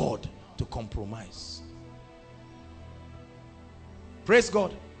of God to compromise. Praise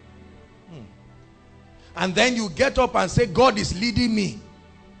God. And then you get up and say, God is leading me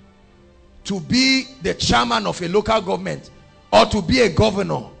to be the chairman of a local government or to be a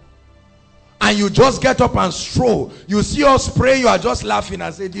governor. and you just get up and stroll. You see us pray, you are just laughing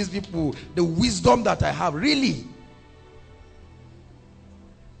and say, these people, the wisdom that I have. Really?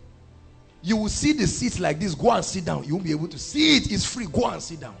 You will see the seats like this. Go and sit down. You won't be able to see it. It's free. Go and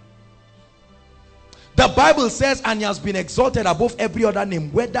sit down. The Bible says, and he has been exalted above every other name,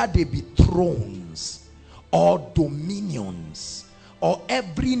 whether they be thrones or dominions or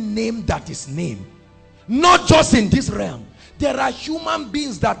every name that is named. Not just in this realm. There are human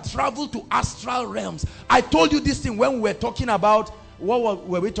beings that travel to astral realms. I told you this thing when we were talking about, what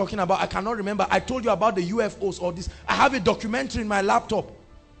were we talking about? I cannot remember. I told you about the UFOs or this. I have a documentary in my laptop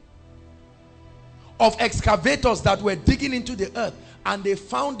of excavators that were digging into the earth, and they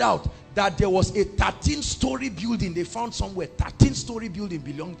found out that there was a 13-story building. They found somewhere 13-story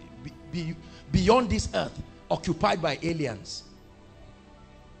building beyond this earth, occupied by aliens.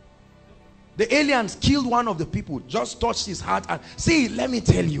 The aliens killed one of the people, just touched his heart. And see, let me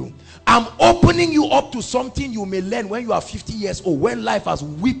tell you, I'm opening you up to something you may learn when you are 50 years old, when life has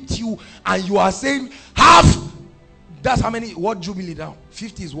whipped you and you are saying, half. That's how many, what jubilee now?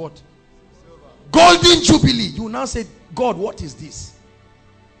 50 is what? Golden jubilee. You now say, God, what is this?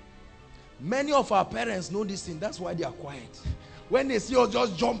 Many of our parents know this thing. That's why they are quiet. When they see us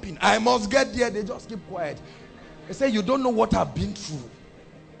just jumping, I must get there, they just keep quiet. They say, you don't know what I've been through.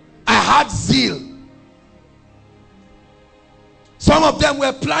 I had zeal. Some of them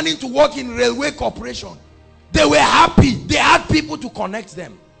were planning to work in railway corporation. They were happy. They had people to connect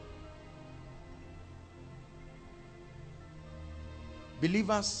them.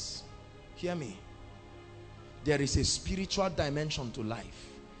 Believers, hear me. There is a spiritual dimension to life.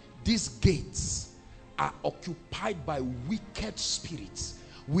 These gates are occupied by wicked spirits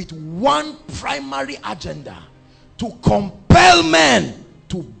with one primary agenda: to compel men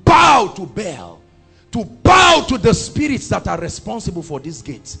to bow to Baal, to bow to the spirits that are responsible for these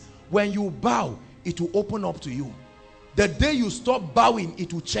gates. When you bow, it will open up to you. The day you stop bowing,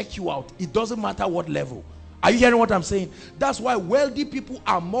 it will check you out. It doesn't matter what level. Are you hearing what I'm saying? That's why wealthy people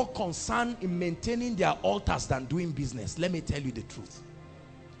are more concerned in maintaining their altars than doing business. Let me tell you the truth.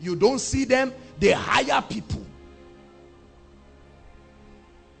 You don't see them, they hire people.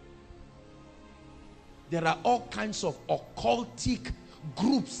 There are all kinds of occultic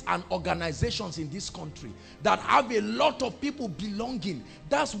groups and organizations in this country that have a lot of people belonging.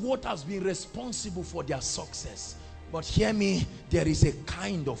 That's what has been responsible for their success. But hear me, there is a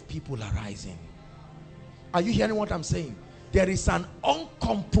kind of people arising. Are you hearing what I'm saying? There is an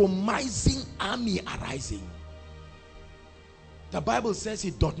uncompromising army arising. The Bible says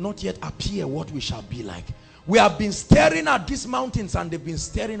it doth not yet appear what we shall be like. We have been staring at these mountains and they've been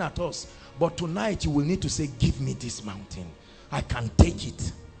staring at us. But tonight you will need to say, give me this mountain. I can take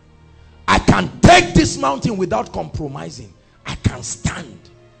it. I can take this mountain without compromising. I can stand.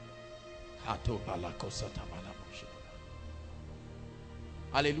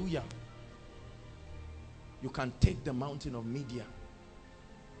 Hallelujah. You can take the mountain of media.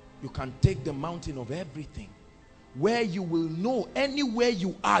 You can take the mountain of everything. Where you will know, anywhere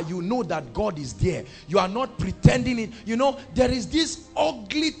you are, you know that God is there. You are not pretending it. You know, there is this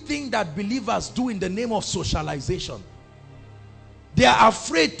ugly thing that believers do in the name of socialization. They are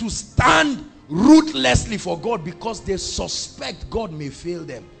afraid to stand ruthlessly for God because they suspect God may fail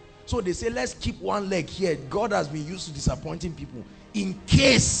them. So they say, let's keep one leg here. God has been used to disappointing people. In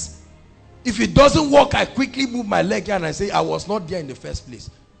case, if it doesn't work, I quickly move my leg here and I say, I was not there in the first place.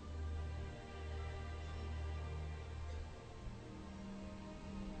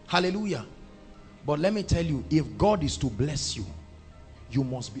 Hallelujah. But let me tell you, if God is to bless you, you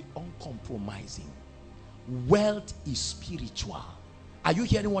must be uncompromising. Wealth is spiritual. Are you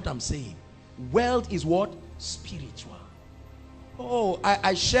hearing what I'm saying? Wealth is what? Spiritual. Oh,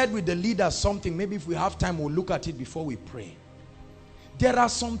 I shared with the leaders something. Maybe if we have time, we'll look at it before we pray. There are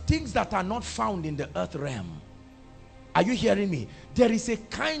some things that are not found in the earth realm. Are you hearing me? There is a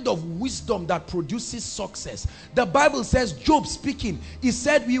kind of wisdom that produces success. The Bible says, Job speaking, he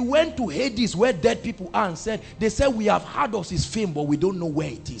said, we went to Hades where dead people are, and said, they said, we have heard of his fame, but we don't know where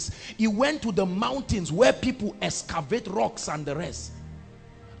it is. He went to the mountains where people excavate rocks and the rest,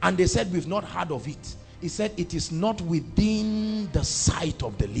 and they said, we've not heard of it. He said, it is not within the sight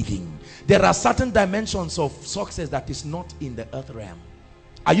of the living. There are certain dimensions of success that is not in the earth realm.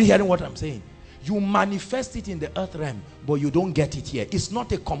 Are you hearing what I'm saying? You manifest it in the earth realm, but you don't get it here. It's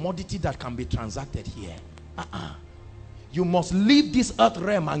not a commodity that can be transacted here. You must leave this earth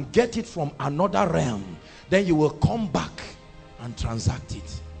realm and get it from another realm. Then you will come back and transact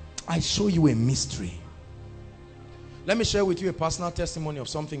it. I show you a mystery. Let me share with you a personal testimony of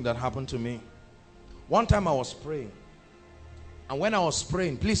something that happened to me. One time I was praying. And when I was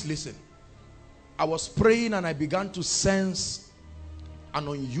praying, please listen. I was praying and I began to sense an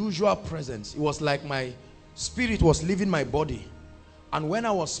unusual presence. It was like my spirit was leaving my body. And when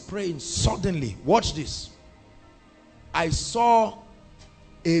I was praying, suddenly, watch this, I saw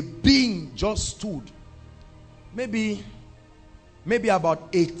a being just stood, maybe about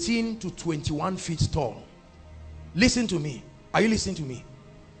 18 to 21 feet tall. Listen to me. Are you listening to me?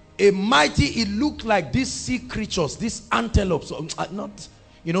 A mighty, it looked like these sea creatures, these antelopes, not,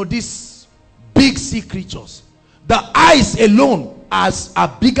 you know, these big sea creatures. The eyes alone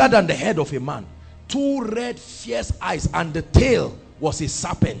are bigger than the head of a man. Two red, fierce eyes, and the tail was a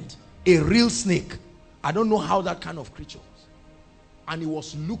serpent, a real snake. I don't know how that kind of creature was. And he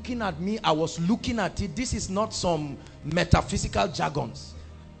was looking at me. I was looking at it. This is not some metaphysical jargons.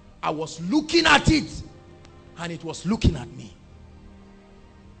 I was looking at it, and it was looking at me.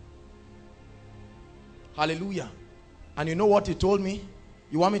 Hallelujah. And you know what he told me?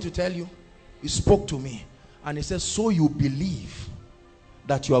 You want me to tell you? He spoke to me and he says, so you believe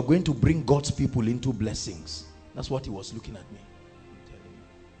that you are going to bring God's people into blessings? That's what he was looking at me.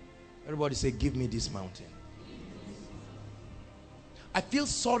 Everybody say, give me this mountain. I feel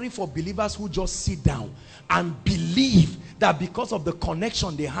sorry for believers who just sit down and believe that because of the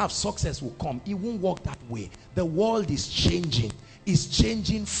connection they have, success will come. It won't work that way. The world is changing. It's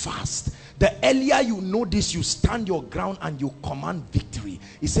changing fast. The earlier you know this, you stand your ground and you command victory.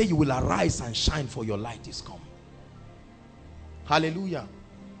 He said you will arise and shine, for your light is come. Hallelujah.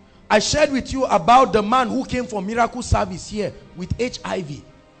 I shared with you about the man who came for miracle service here with HIV.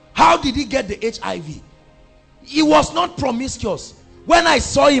 How did he get the HIV? He was not promiscuous. When I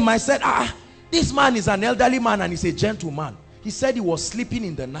saw him, I said, this man is an elderly man and he's a gentleman. He said he was sleeping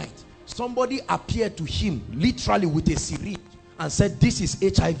in the night. Somebody appeared to him literally with a syringe and said, this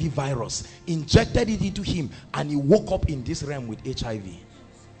is HIV virus. Injected it into him and he woke up in this realm with HIV.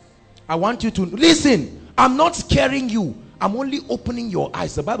 I want you to listen. I'm not scaring you. I'm only opening your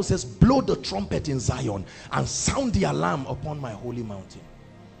eyes. The Bible says, blow the trumpet in Zion and sound the alarm upon my holy mountain.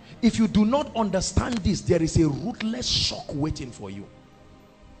 If you do not understand this, there is a ruthless shock waiting for you.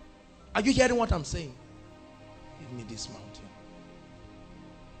 Are you hearing what I'm saying? Give me this mountain.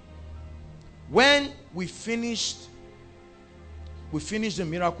 When we finished the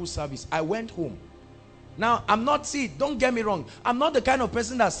miracle service, I went home. Now, don't get me wrong. I'm not the kind of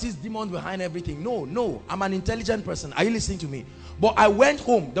person that sees demons behind everything. No. I'm an intelligent person. Are you listening to me? But I went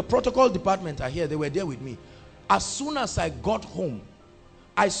home. The protocol department are here. They were there with me. As soon as I got home,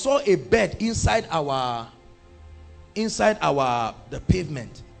 I saw a bed inside the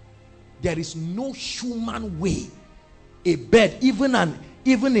pavement. There is no human way a bed,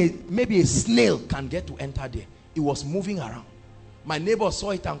 maybe a snail can get to enter there. It was moving around. My neighbor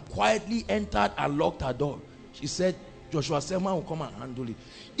saw it and quietly entered and locked her door. She said, Joshua Selman will come and handle it.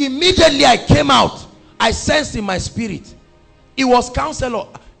 Immediately I came out. I sensed in my spirit. It was counselor.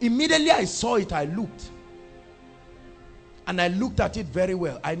 Immediately I saw it, I looked. And I looked at it very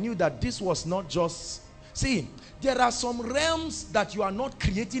well. I knew that this was not just... See, there are some realms that you are not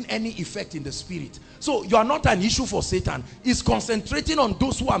creating any effect in the spirit. So you are not an issue for Satan. He's concentrating on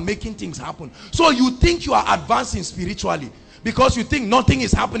those who are making things happen. So you think you are advancing spiritually because you think nothing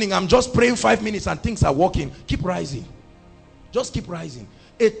is happening. I'm just praying 5 minutes and things are working. Keep rising. Just keep rising.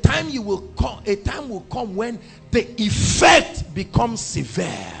 A time will come when the effect becomes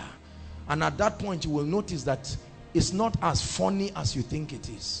severe. And at that point you will notice that it's not as funny as you think it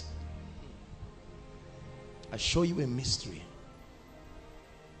is. I show you a mystery.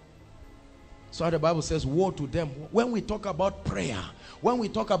 So the Bible says, woe to them. When we talk about prayer, when we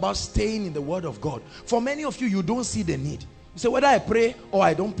talk about staying in the word of God, for many of you, you don't see the need. You say, whether I pray or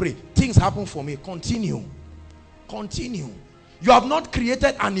I don't pray, things happen for me. Continue. Continue. You have not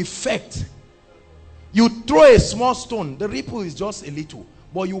created an effect. You throw a small stone, the ripple is just a little.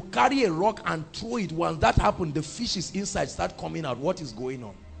 But you carry a rock and throw it. Once that happens, the fishes inside start coming out. What is going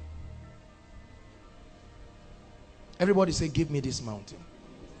on? Everybody say, give me this mountain.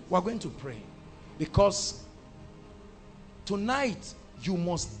 We're going to pray. Because tonight, you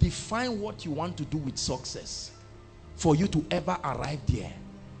must define what you want to do with success for you to ever arrive there.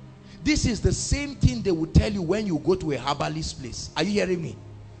 This is the same thing they will tell you when you go to a herbalist place. Are you hearing me?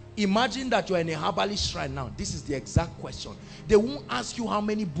 Imagine that you are in a herbalist shrine now. This is the exact question. They won't ask you how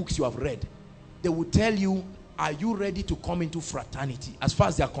many books you have read. They will tell you, are you ready to come into fraternity? As far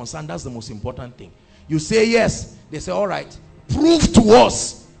as they are concerned, that's the most important thing. You say yes. They say, all right, prove to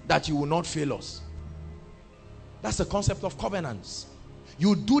us that you will not fail us. That's the concept of covenants.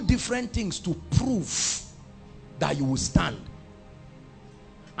 You do different things to prove that you will stand.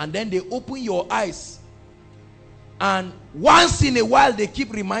 And then they open your eyes. And once in a while, they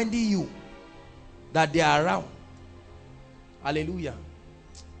keep reminding you that they are around. Hallelujah.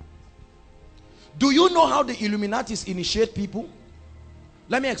 Do you know how the Illuminatis initiate people?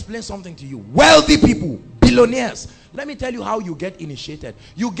 Let me explain something to you. Wealthy people, billionaires. Let me tell you how you get initiated.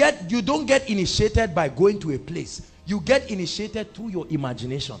 You don't get initiated by going to a place. You get initiated through your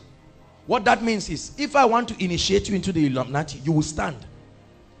imagination. What that means is, if I want to initiate you into the Illuminati, you will stand.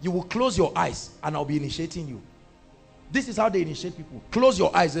 You will close your eyes and I'll be initiating you. This is how they initiate people. Close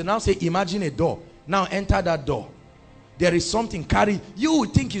your eyes and now say, imagine a door. Now enter that door. There is something carry. You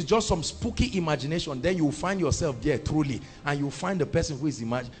would think it's just some spooky imagination. Then you will find yourself there truly. And you will find the person who is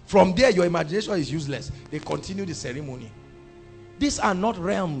imagining. From there, your imagination is useless. They continue the ceremony. These are not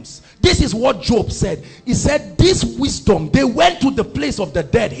realms. This is what Job said. He said, this wisdom, they went to the place of the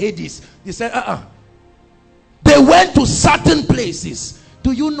dead, Hades. He said, They went to certain places.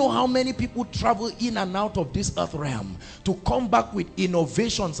 Do you know how many people travel in and out of this earth realm to come back with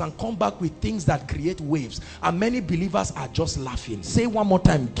innovations and come back with things that create waves? And many believers are just laughing. Say one more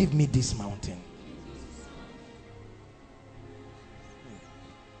time, give me this mountain.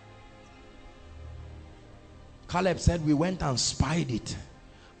 Caleb said, we went and spied it.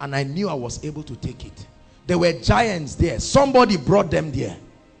 And I knew I was able to take it. There were giants there. Somebody brought them there.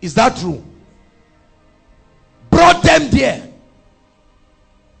 Is that true? Brought them there.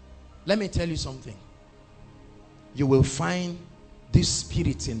 Let me tell you something. You will find these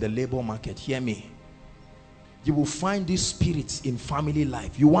spirits in the labor market. Hear me. You will find these spirits in family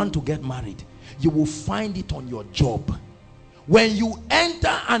life. You want to get married. You will find it on your job. When you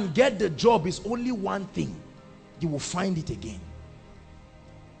enter and get the job, is only one thing. You will find it again.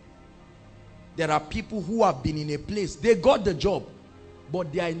 There are people who have been in a place. They got the job.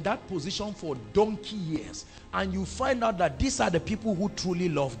 But they are in that position for donkey years. And you find out that these are the people who truly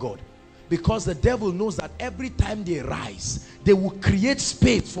love God. Because the devil knows that every time they rise, they will create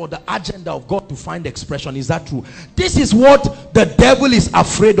space for the agenda of God to find expression. Is that true? This is what the devil is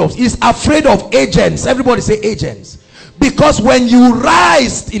afraid of. He's afraid of agents. Everybody say agents. Because when you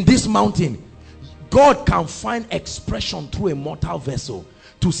rise in this mountain, God can find expression through a mortal vessel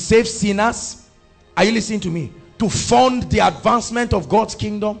to save sinners. Are you listening to me? To fund the advancement of God's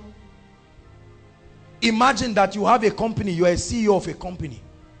kingdom. Imagine that you have a company. You are a CEO of a company.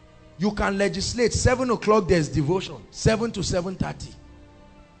 You can legislate 7 o'clock there's devotion, 7 to 7:30.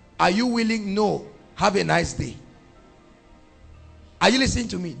 Are you willing? No. Have a nice day. Are you listening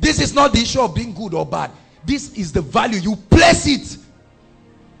to me? This is not the issue of being good or bad. This is the value. You place it.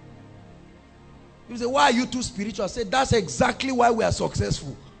 You say, why are you too spiritual? I say, that's exactly why we are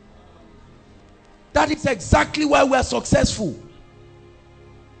successful. That is exactly why we are successful.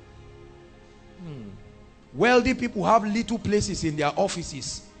 Wealthy people have little places in their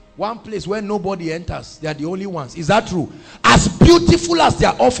offices. One place where nobody enters. They are the only ones. Is that true? As beautiful as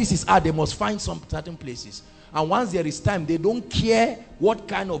their offices are, they must find some certain places. And once there is time, they don't care what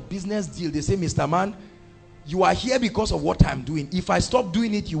kind of business deal. They say, Mr. Man, you are here because of what I'm doing. If I stop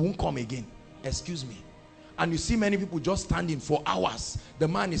doing it, you won't come again. Excuse me. And you see many people just standing for hours. The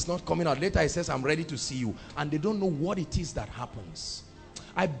man is not coming out. Later he says, I'm ready to see you. And they don't know what it is that happens.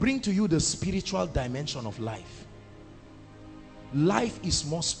 I bring to you the spiritual dimension of life. Life is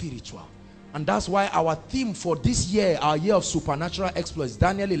more spiritual. And that's why our theme for this year, our year of supernatural exploits,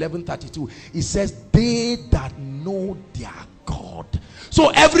 Daniel 11:32, it says, they that know their God. So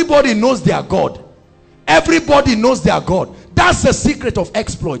everybody knows their God. Everybody knows their God. That's the secret of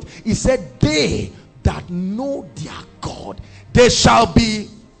exploit. He said, they that know their God, they shall be,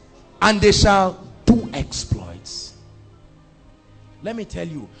 and they shall do exploits. Let me tell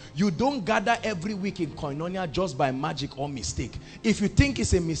you, you don't gather every week in Koinonia just by magic or mistake. If you think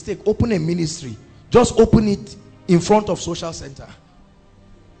it's a mistake, open a ministry. Just open it in front of social center,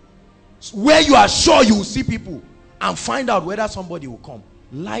 where you are sure you will see people, and find out whether somebody will come.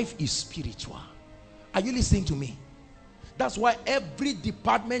 Life is spiritual. Are you listening to me? That's why every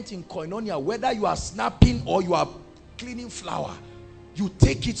department in Koinonia, whether you are snapping or you are cleaning flour, you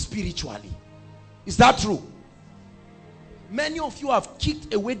take it spiritually. Is that true? Many of you have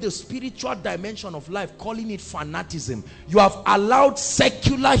kicked away the spiritual dimension of life, calling it fanaticism. You have allowed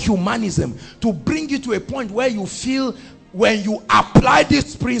secular humanism to bring you to a point where you feel when you apply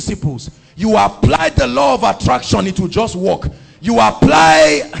these principles, you apply the law of attraction, it will just work. You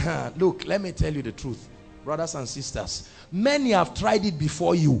apply, look, let me tell you the truth, brothers and sisters. Many have tried it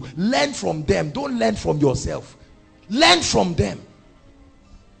before you. Learn from them. Don't learn from yourself. Learn from them.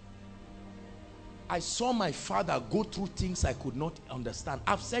 I saw my father go through things I could not understand.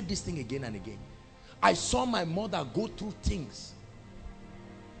 I've said this thing again and again. I saw my mother go through things.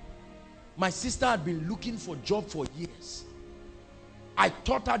 My sister had been looking for a job for years. I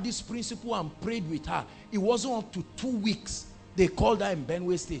taught her this principle and prayed with her. It wasn't up to 2 weeks. They called her in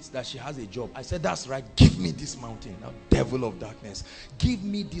Benue State that she has a job. I said, that's right. Give me this mountain. Now, devil of darkness. Give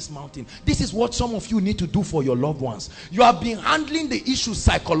me this mountain. This is what some of you need to do for your loved ones. You have been handling the issue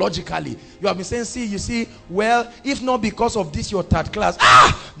psychologically. You have been saying, see, you see, well, if not because of this, your third class,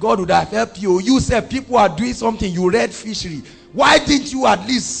 God would have helped you. You said people are doing something. You read fishery. Why didn't you at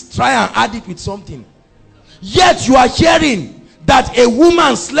least try and add it with something? Yet you are hearing that a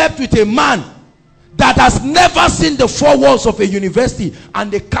woman slept with a man that has never seen the four walls of a university,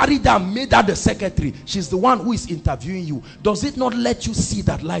 and they carried her and made her the secretary. She's the one who is interviewing you. Does it not let you see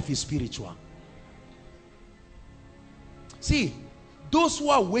that life is spiritual? See, those who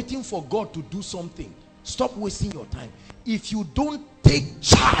are waiting for God to do something, stop wasting your time. If you don't take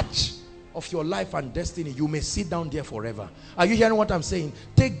charge of your life and destiny, you may sit down there forever. Are you hearing what I'm saying?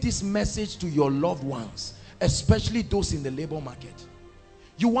 Take this message to your loved ones, especially those in the labor market.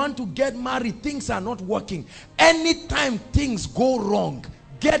 You want to get married, things are not working. Anytime things go wrong,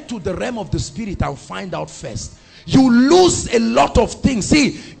 get to the realm of the spirit and find out first. You lose a lot of things.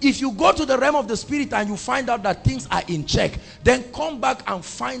 See, if you go to the realm of the spirit and you find out that things are in check, then come back and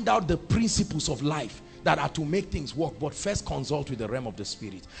find out the principles of life that are to make things work. But first consult with the realm of the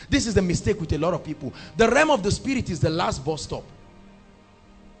spirit. This is the mistake with a lot of people. The realm of the spirit is the last bus stop.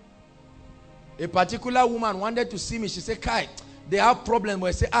 A particular woman wanted to see me. She said, Kai, they have problems where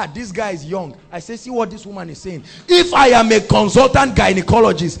I say, this guy is young. I say, see what this woman is saying. If I am a consultant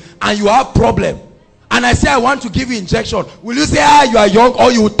gynecologist and you have problem, and I say I want to give you injection, will you say, you are young,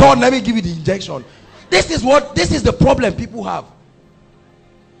 or you thought, let me give you the injection? This is the problem people have.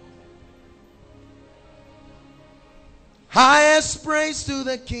 Highest praise to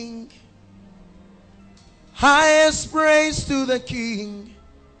the King. Highest praise to the King.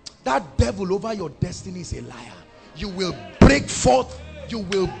 That devil over your destiny is a liar. You will break forth. You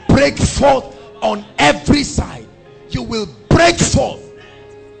will break forth on every side. You will break forth.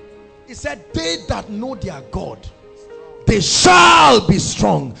 He said, they that know their God, they shall be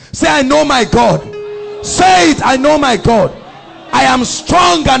strong. Say, I know my God. Say it, I know my God. I am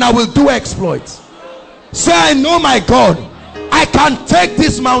strong and I will do exploits. Say, I know my God. I can take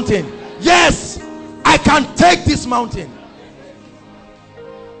this mountain. Yes, I can take this mountain.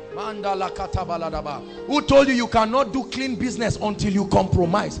 Who told you you cannot do clean business until you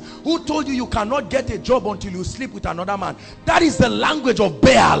compromise? Who told you you cannot get a job until you sleep with another man? That is the language of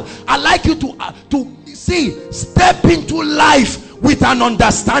Baal. I like you to see, step into life with an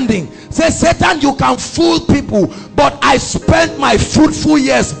understanding. Say, Satan, you can fool people, but I spent my fruitful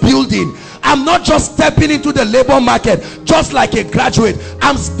years building. I'm not just stepping into the labor market just like a graduate.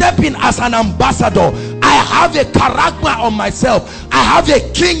 I'm stepping as an ambassador. I have a character on myself. I have a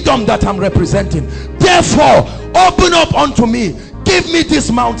kingdom that I'm representing. Therefore, open up unto me. Give me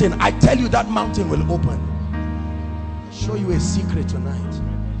this mountain. I tell you, that mountain will open. I'll show you a secret tonight.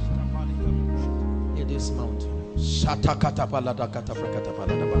 In this mountain.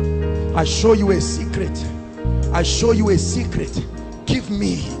 I show you a secret. I show you a secret. Give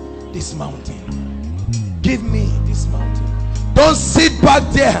me this mountain. Give me this mountain. Don't sit back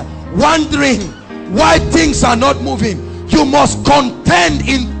there wondering why things are not moving. You must contend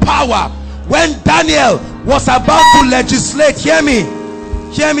in power. When Daniel was about to legislate, hear me,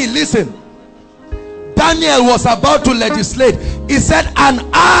 listen. Daniel was about to legislate. He said, and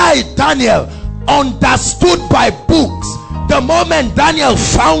I, Daniel, understood by books. The moment Daniel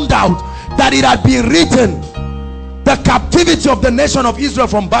found out that it had been written, the captivity of the nation of Israel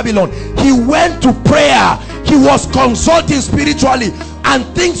from Babylon, he went to prayer. He was consulting spiritually, and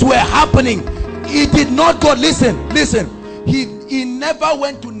things were happening. He did not go, listen, he never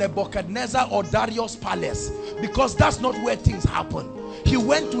went to Nebuchadnezzar or Darius' palace, because that's not where things happen. He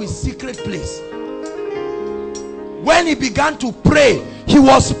went to his secret place. When he began to pray, he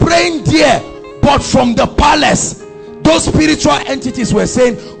was praying there, but from the palace, those spiritual entities were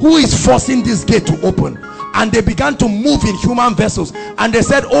saying, who is forcing this gate to open? And they began to move in human vessels, and they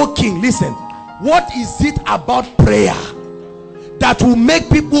said, oh king, listen, what is it about prayer that will make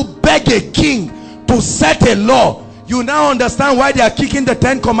people beg a king to set a law? You now understand why they are kicking the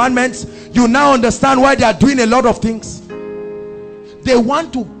 10 commandments. You now understand why they are doing a lot of things. They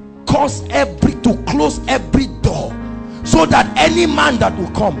want to close every door, so that any man that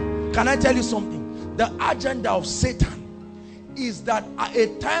will come. Can I tell you something? The agenda of Satan is that a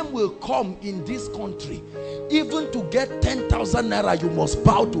time will come in this country, even to get 10,000 naira, you must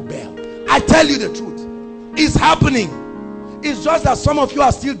bow to Baal. I tell you the truth, it's happening. It's just that some of you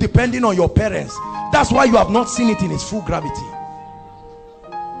are still depending on your parents. That's why you have not seen it in its full gravity.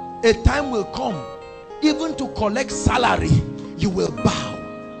 A time will come, even to collect salary, you will bow.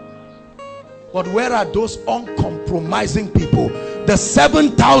 But where are those uncompromising people? The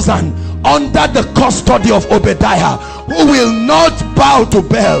 7,000 under the custody of Obadiah, who will not bow to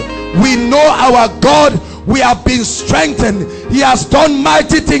Baal. We know our God. We have been strengthened. He has done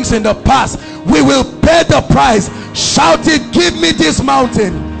mighty things in the past. We will pay the price. Shout it, give me this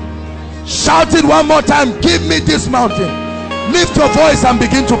mountain. Shout it one more time, give me this mountain. Lift your voice and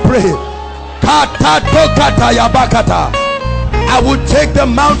begin to pray. I would take the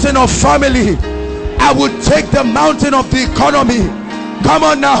mountain of family. I would take the mountain of the economy. Come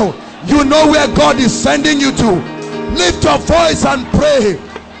on now. You know where God is sending you to. Lift your voice and pray.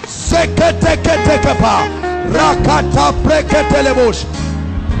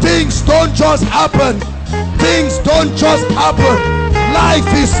 Things don't just happen. Things don't just happen.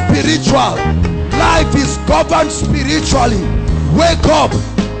 Life is spiritual. Life is governed spiritually. Wake up.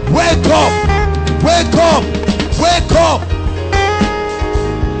 Wake up. Wake up. Wake up.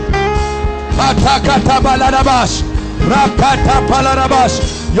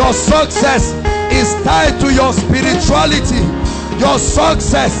 Your success is tied to your spirituality. Your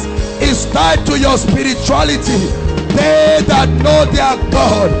success is tied to your spirituality. They that know their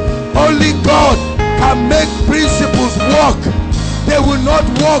God, only God can make principles work. They will not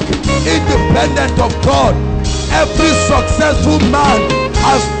walk independent of God. Every successful man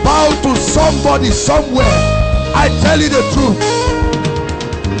has bowed to somebody somewhere. I tell you the truth.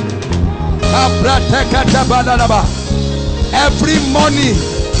 Every money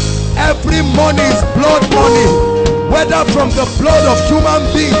is blood money, whether from the blood of human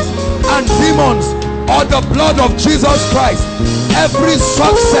beings and demons or the blood of Jesus Christ. Every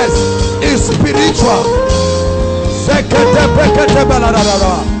success is spiritual.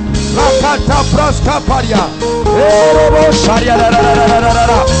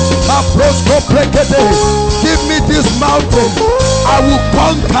 Give me this mountain. I will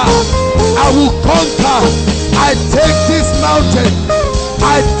conquer. I will conquer. I take this mountain.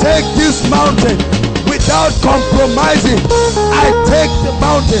 I take this mountain without compromising. I take the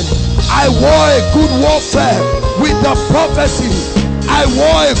mountain. I war a good warfare with the prophecy. I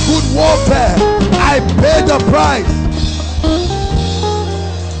war a good warfare. I pay the price.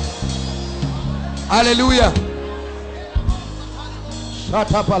 Hallelujah.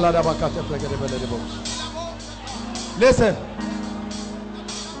 Listen.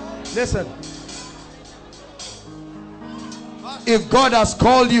 Listen. If God has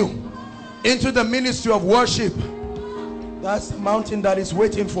called you into the ministry of worship, that's the mountain that is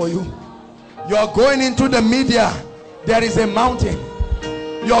waiting for you. You are going into the media, there is a mountain.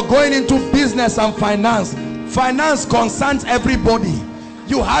 You are going into business and finance. Finance concerns everybody.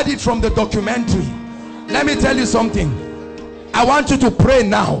 You heard it from the documentary. Let me tell you something. I want you to pray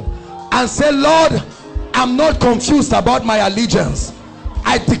now and say, Lord, I'm not confused about my allegiance.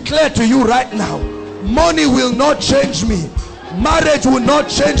 I declare to you right now, money will not change me. Marriage will not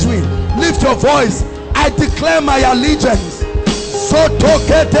change me. Lift your voice. I declare my allegiance.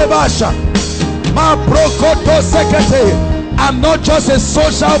 I'm not just a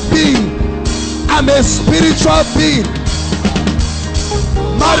social being. I'm a spiritual being.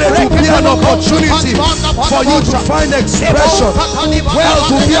 Marriage will be an opportunity for you to find expression. Wealth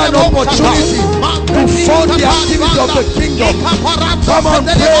will be an opportunity to fund the activity of the kingdom. Come on,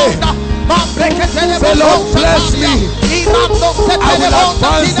 pray. Say, Lord, bless me. I will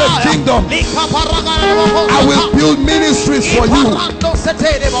advance the kingdom. I will build ministries for you.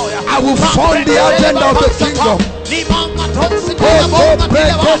 I will fund the agenda of the kingdom.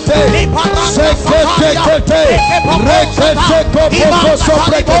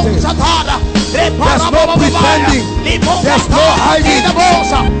 There's no pretending. There's no hiding.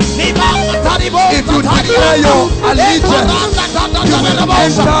 If you declare your allegiance, you will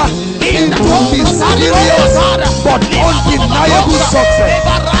enter into mysterious but undeniable success.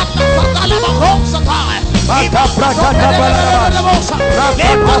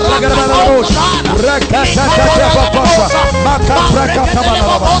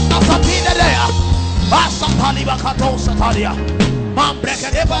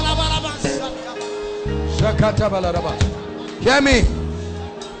 Hear me.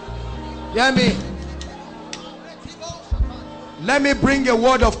 Hear me. Let me bring a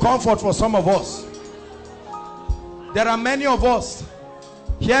word of comfort for some of us. There are many of us,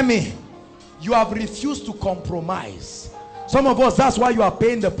 hear me, you have refused to compromise. Some of us, that's why you are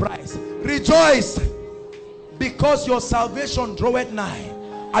paying the price. Rejoice, because your salvation draweth nigh.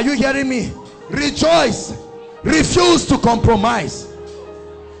 Are you hearing me? Rejoice. Refuse to compromise.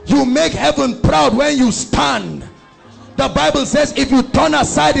 You make heaven proud when you stand. The Bible says if you turn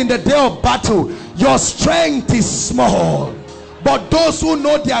aside in the day of battle, your strength is small. but those who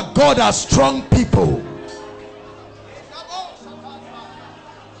know their God are strong people.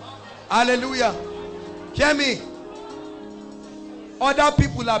 Hallelujah. Hear me. Other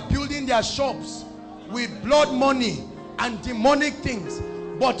people are building their shops with blood money and demonic things,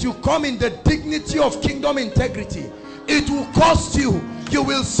 but you come in the dignity of kingdom integrity. It will cost you, you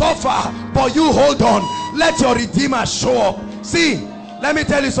will suffer, but you hold on. Let your Redeemer show up. See, let me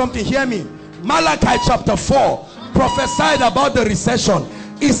tell you something. Hear me. Malachi chapter 4 prophesied about the recession.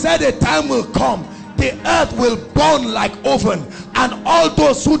 He said a time will come, the earth will burn like oven, and all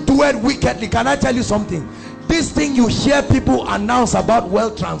those who do it wickedly. Can I tell you something? This thing you hear people announce about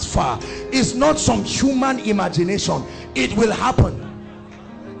wealth transfer is not some human imagination. It will happen.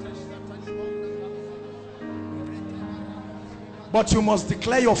 But you must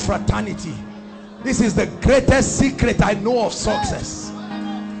declare your fraternity. This is the greatest secret I know of success.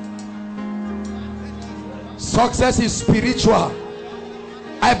 Success is spiritual.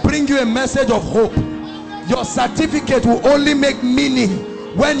 I bring you a message of hope. Your certificate will only make meaning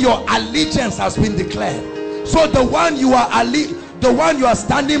when your allegiance has been declared. So the one you are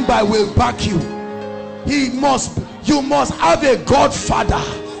standing by will back you. You must have a Godfather.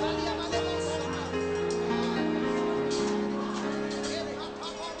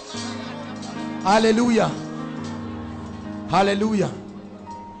 Hallelujah. Hallelujah.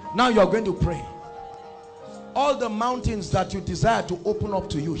 Now you are going to pray. All the mountains that you desire to open up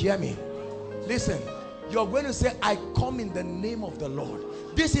to you, hear me. Listen, you're going to say, I come in the name of the Lord.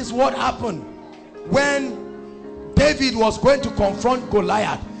 This is what happened when David was going to confront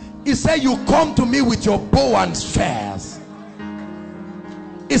Goliath. He said, you come to me with your bow and spears.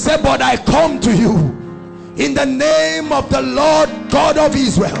 He said, but I come to you in the name of the Lord God of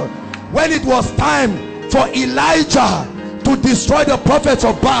Israel. When it was time for Elijah to destroy the prophets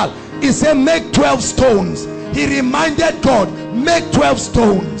of Baal, he said, make 12 stones. He reminded God, make 12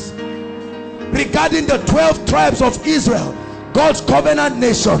 stones. Regarding the 12 tribes of Israel, God's covenant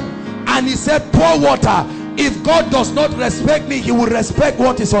nation. And he said, pour water. If God does not respect me, he will respect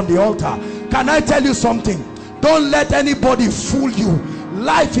what is on the altar. Can I tell you something? Don't let anybody fool you.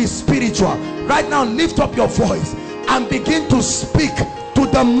 Life is spiritual. Right now, lift up your voice and begin to speak to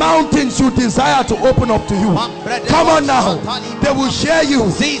the mountains you desire to open up to you. Come on now. They will hear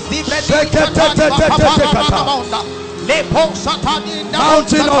you.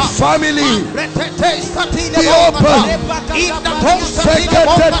 Mountain of family, be open.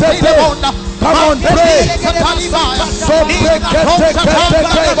 Come on, pray.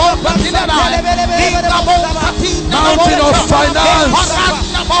 Mountain of finance,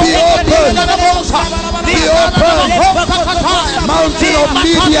 be open. Be open. Mountain of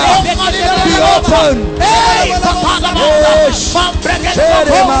media, be open. Be open.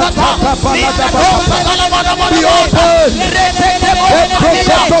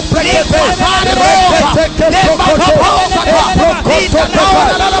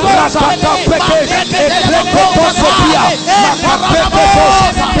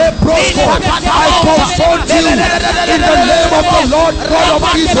 I confront you in the name of the Lord God of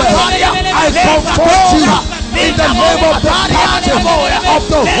Israel. I confront you in the name of the captain of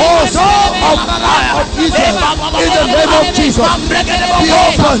the host of Israel. In the name of Jesus, be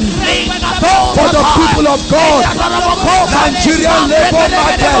open for the people of God. Nigerian labor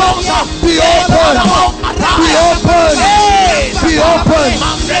market, be open. Be open. Be open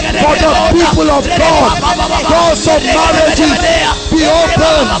for the people of God. Doors of marriages, be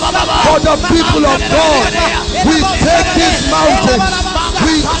open for the people of God. We take this mountain.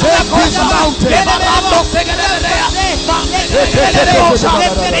 We take this mountain.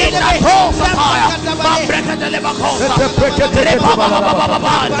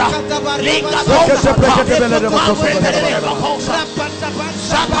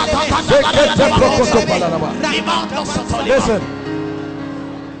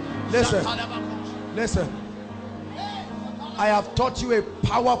 Listen. I have taught you a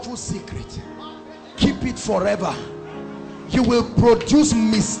powerful secret. Keep it forever. You will produce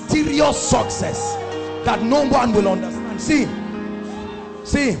mysterious success that no one will understand.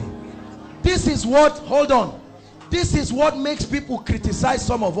 See, this is what, hold on, this is what makes people criticize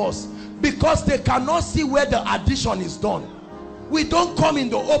some of us, because they cannot see where the addition is done. We don't come in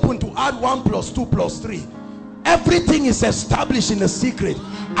the open to add 1 + 2 + 3. Everything is established in the secret,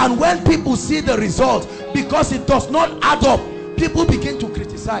 and when people see the result, because it does not add up, people begin to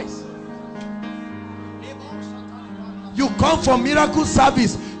criticize. You come from miracle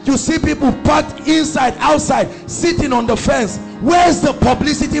service, you see people packed inside, outside, sitting on the fence. Where's the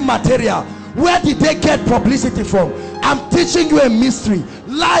publicity material? Where did they get publicity from? I'm teaching you a mystery.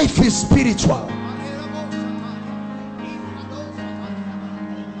 Life is spiritual.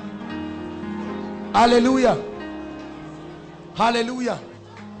 Hallelujah. Hallelujah.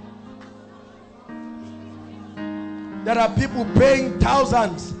 There are people paying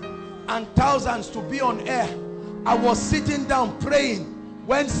thousands and thousands to be on air. I was sitting down praying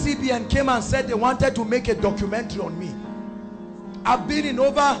when CBN came and said they wanted to make a documentary on me. I've been in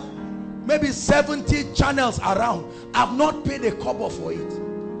over maybe 70 channels around. I've not paid a kobo for it.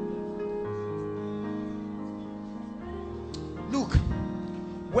 Look,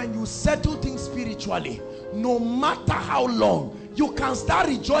 when you settle things spiritually, no matter how long, you can start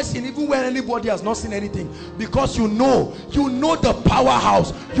rejoicing even when anybody has not seen anything, because you know the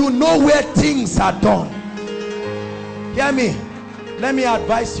powerhouse, you know where things are done. Hear me, let me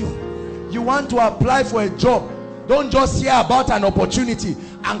advise you. You want to apply for a job, don't just hear about an opportunity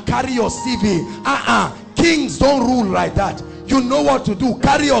and carry your CV. Kings don't rule like that. You know what to do.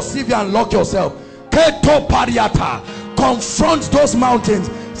 Carry your CV and lock yourself. Keto pariata. Confront those mountains.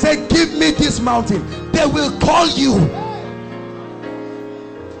 Say, give me this mountain. They will call you.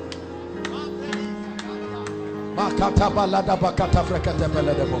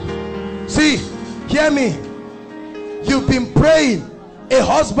 See, hear me. You've been praying. A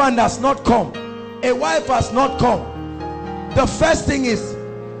husband has not come. A wife has not come. The first thing is,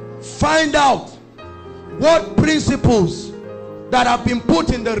 find out what principles that have been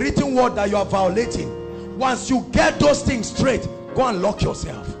put in the written word that you are violating. Once you get those things straight, go and lock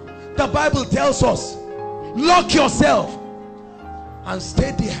yourself. The Bible tells us, lock yourself and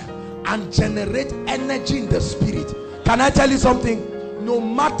stay there and generate energy in the spirit. Can I tell you something? No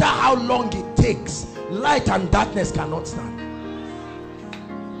matter how long it takes, light and darkness cannot stand.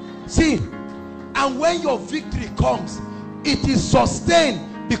 See, and when your victory comes, it is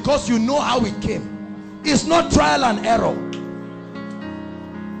sustained because you know how it came. It's not trial and error.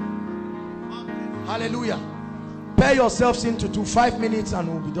 Hallelujah. Pair yourselves into 5 minutes and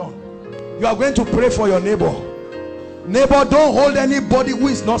we'll be done. You are going to pray for your neighbor. Neighbor, don't hold anybody who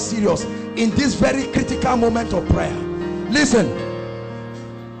is not serious in this very critical moment of prayer. Listen,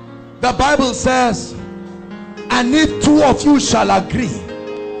 the Bible says, and if two of you shall agree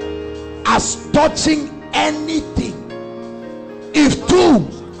as touching anything, if two,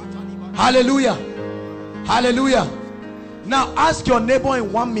 hallelujah, hallelujah. Now ask your neighbor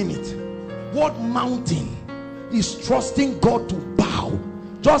in 1 minute, what mountain is trusting God to bow?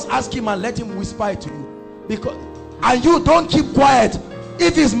 Just ask him and let him whisper it to you. Because, and you don't keep quiet.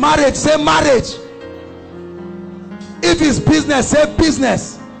 If it's marriage, say marriage. If it's business, say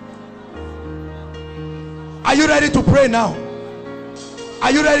business. Are you ready to pray now?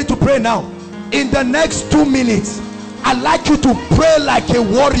 Are you ready to pray now? In the next 2 minutes, I'd like you to pray like a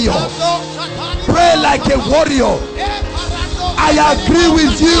warrior. Pray like a warrior. I agree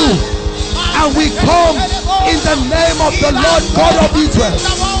with you. And we come in the name of the Lord God of Israel.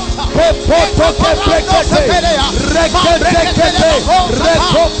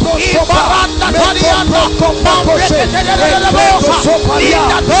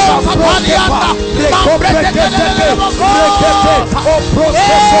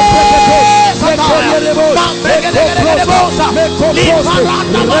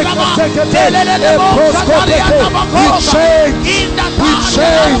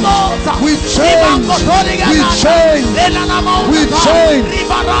 We change.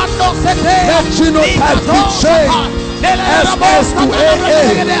 Let genotype be changed. SS to AA.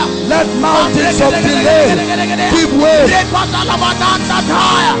 Let mountains of delay give way.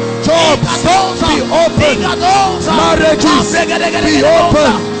 Jobs be open. Marriages be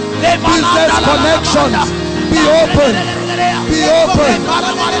open. Business connections be open. Be open.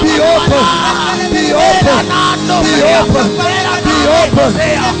 Be open. Be open. Be open. Be open.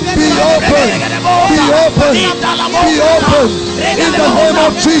 Be open. Be open. Be open. In the name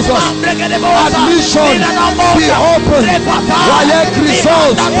of Jesus. Admission be open. Riot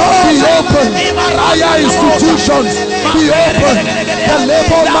results be open. Higher institutions be open. The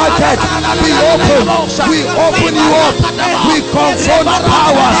labor market be open. We open you up. We confront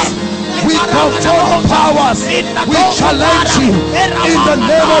powers. We confront powers. We challenge you in the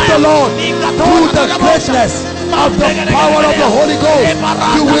name of the Lord. Through the greatness of the power of the Holy Ghost,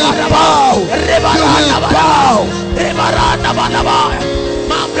 you will bow. You will bow.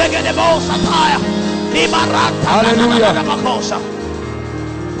 Hallelujah.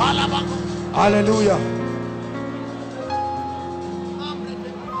 Hallelujah.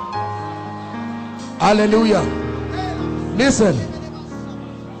 Hallelujah. Listen.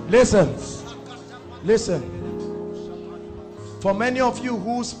 Listen. Listen. For many of you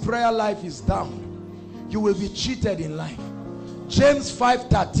whose prayer life is down, you will be cheated in life. James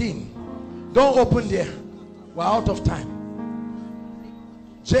 5:13. Don't open there. We're out of time.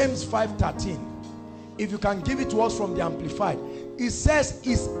 James 5:13. If you can give it to us from the Amplified. It says,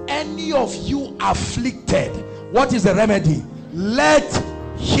 is any of you afflicted? What is the remedy? Let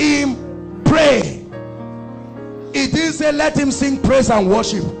him pray. It didn't say let him sing praise and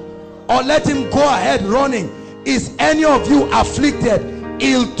worship, or let him go ahead running. Is any of you afflicted,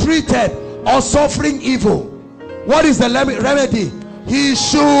 ill-treated, or suffering evil? What is the remedy? He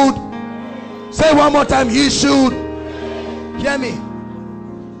should. Say one more time. He should. Hear me.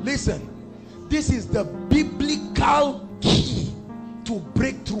 Listen. This is the biblical key to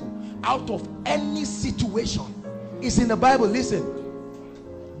breakthrough out of any situation. It's in the Bible.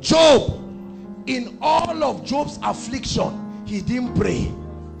 Listen. Job, in all of Job's affliction, he didn't pray.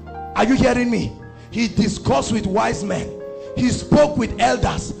 Are you hearing me? He discussed with wise men. He spoke with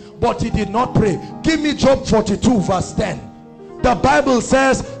elders, but he did not pray. Give me Job 42 verse 10. The Bible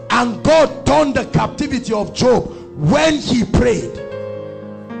says, and God turned the captivity of Job when he prayed,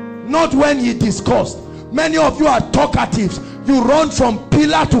 not when he discussed. Many of you are talkatives. You run from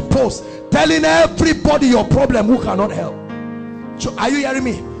pillar to post, telling everybody your problem who cannot help. Are you hearing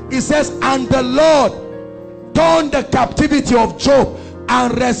me? It says, and the Lord turned the captivity of Job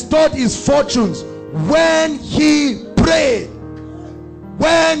and restored his fortunes when he prayed.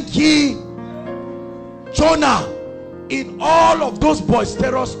 When he, Jonah, in all of those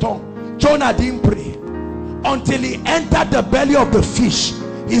boisterous tongue, Jonah didn't pray until he entered the belly of the fish.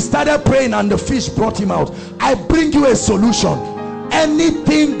 He started praying and the fish brought him out. I bring you a solution.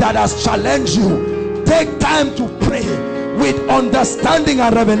 Anything that has challenged you, take time to pray with understanding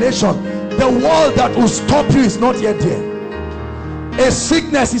and revelation. The wall that will stop you is not yet there. A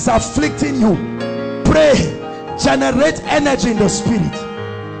sickness is afflicting you. Pray. Generate energy in the spirit.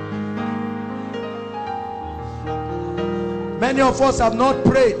 Many of us have not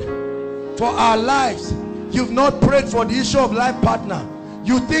prayed for our lives. You've not prayed for the issue of life partner.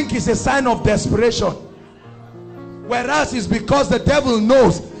 You think it's a sign of desperation, whereas it's because the devil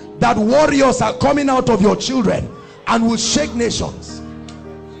knows that warriors are coming out of your children and will shake nations.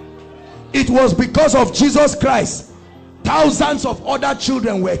 It was because of Jesus Christ thousands of other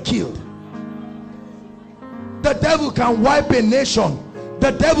children were killed. The devil can wipe a nation.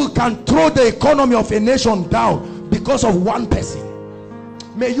 The devil can throw the economy of a nation down because of one person.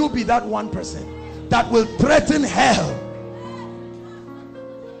 May you be that one person that will threaten hell.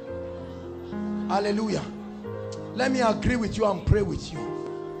 Hallelujah. Let me agree with you and pray with you.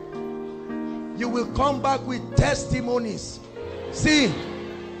 You will come back with testimonies. See,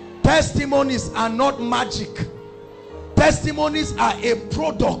 testimonies are not magic. Testimonies are a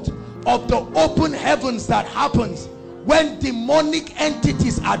product of the open heavens that happens when demonic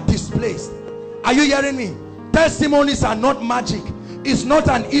entities are displaced. Are you hearing me? Testimonies are not magic. It's not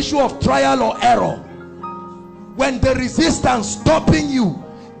an issue of trial or error. When the resistance stopping you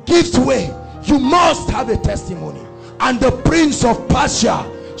gives way, you must have a testimony. And the prince of Persia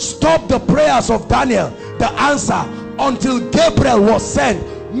stopped the prayers of Daniel, the answer, until Gabriel was sent.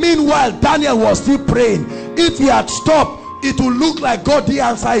 Meanwhile, Daniel was still praying. If he had stopped, it would look like God didn't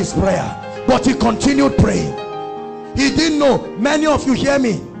answer his prayer, but he continued praying. He didn't know. Many of you hear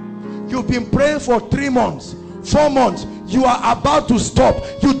me. You've been praying for 3 months, 4 months. You are about to stop.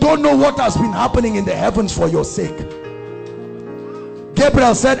 You don't know what has been happening in the heavens for your sake.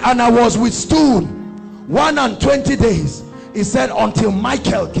 Gabriel said, and I was withstood 120 days. He said, until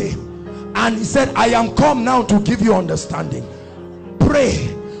Michael came. And he said, I am come now to give you understanding.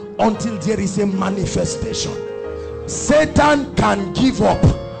 Pray until there is a manifestation. Satan can give up.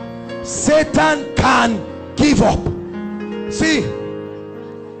 Satan can give up. See,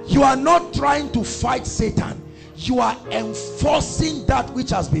 you are not trying to fight Satan. You are enforcing that which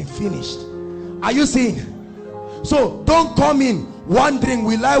has been finished. Are you seeing? So don't come in wondering,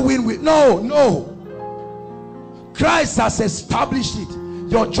 will I win? No. Christ has established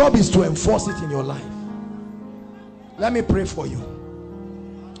it. Your job is to enforce it in your life. Let me pray for you.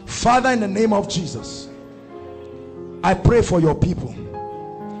 Father, in the name of Jesus, I pray for your people.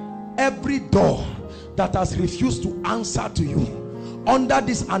 Every door that has refused to answer to you, under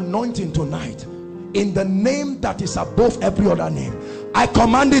this anointing tonight, in the name that is above every other name, I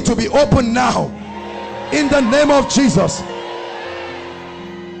command it to be open now. In the name of Jesus.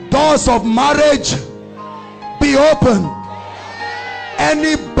 Doors of marriage be open.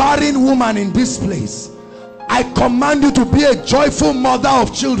 Any barren woman in this place, I command you to be a joyful mother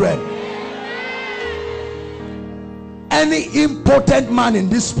of children. Any impotent man in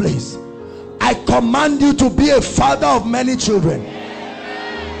this place, I command you to be a father of many children.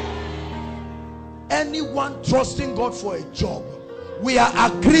 Anyone trusting God for a job, we are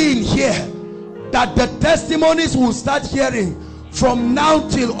agreeing here that the testimonies will start hearing from now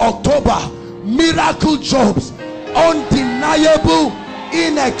till October miracle jobs, undeniable,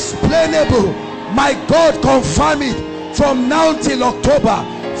 inexplainable. My God, confirm it from now till October.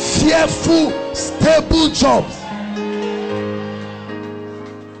 Fearful, stable jobs.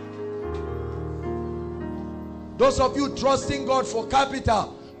 Those of you trusting God for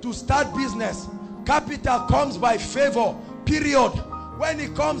capital to start business, capital comes by favor, period. When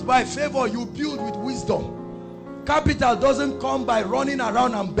it comes by favor, you build with wisdom. Capital doesn't come by running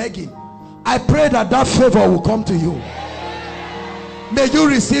around and begging. I pray that that favor will come to you. May you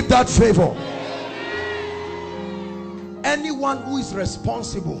receive that favor. Anyone who is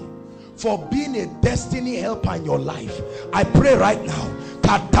responsible for being a destiny helper in your life, I pray right now,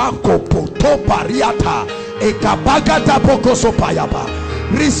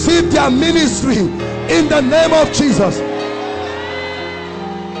 receive their ministry in the name of Jesus.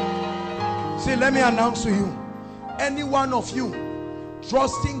 See, let me announce to you, any one of you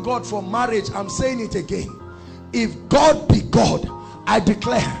trusting God for marriage, I'm saying it again, if God be God, I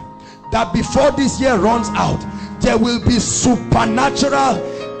declare that before this year runs out, there will be supernatural,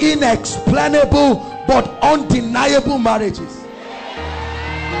 inexplainable, but undeniable marriages.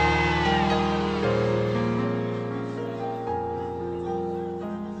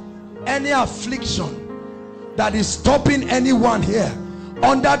 Any affliction that is stopping anyone here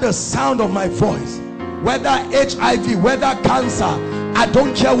under the sound of my voice, whether HIV, whether cancer, I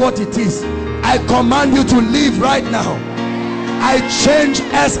don't care what it is, I command you to leave right now. I change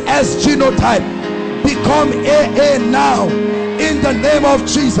SS genotype, become AA now in the name of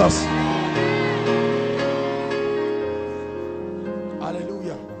Jesus.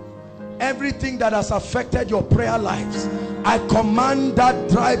 Hallelujah. Everything that has affected your prayer lives, I command that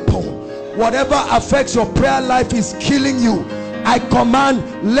dry bone, whatever affects your prayer life is killing you, I command,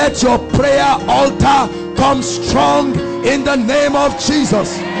 let your prayer altar come strong in the name of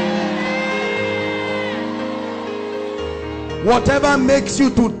Jesus. Whatever makes you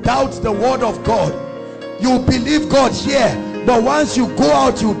to doubt the word of God, you believe God here, but once you go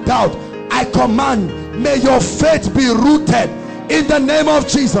out you doubt, I command, may your faith be rooted in the name of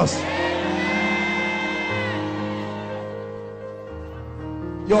Jesus.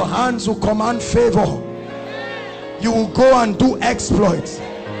 Your hands will command favor. You will go and do exploits.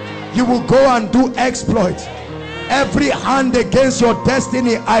 You will go and do exploits. Every hand against your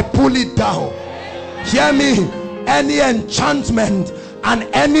destiny, I pull it down. Hear me. Any enchantment and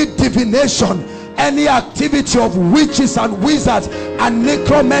any divination, any activity of witches and wizards and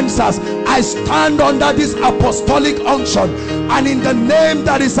necromancers, I stand under this apostolic unction, and in the name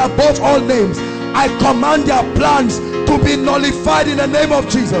that is above all names, I command their plans to be nullified in the name of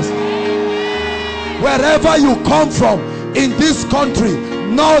Jesus. Wherever you come from in this country,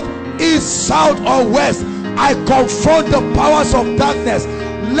 north, east, south or west, I confront the powers of darkness.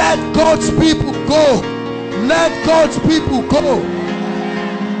 Let God's people go. Let God's people go.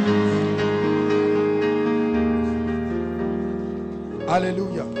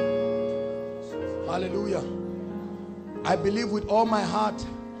 Hallelujah. Hallelujah. I believe with all my heart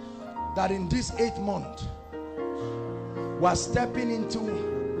that in this 8th month we're stepping into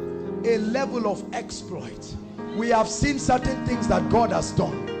a level of exploit. We have seen certain things that God has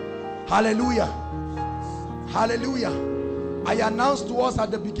done. Hallelujah. Hallelujah. I announced to us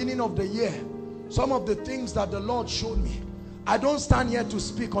at the beginning of the year some of the things that the Lord showed me. I don't stand here to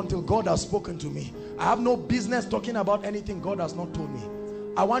speak until God has spoken to me. I have no business talking about anything God has not told me.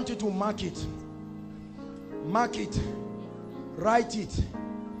 I want you to mark it. Mark it. Write it.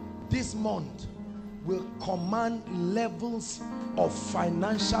 This month will command levels of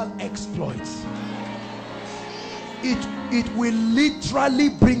financial exploits. It will literally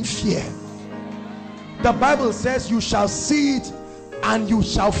bring fear. The Bible says you shall see it and you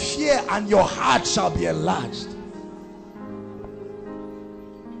shall fear and your heart shall be enlarged.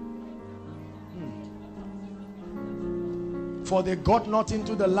 For they got not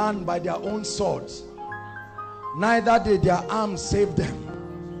into the land by their own swords, neither did their arms save them,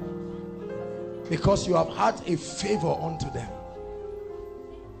 because you have had a favor unto them.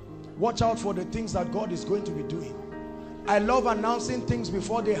 Watch out for the things that God is going to be doing. I love announcing things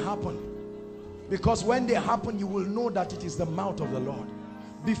before they happen, because when they happen you will know that it is the mouth of the Lord.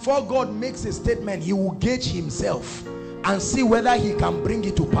 Before God makes a statement, he will gauge himself and see whether he can bring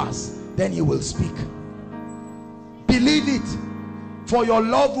it to pass. Then he will speak. Believe it for your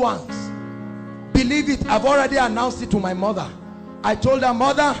loved ones. Believe it. I've already announced it to my mother. I told her,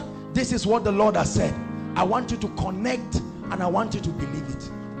 mother, this is what the Lord has said. I want you to connect and I want you to believe it.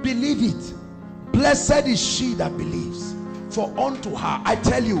 Believe it. Blessed is she that believes, for unto her, I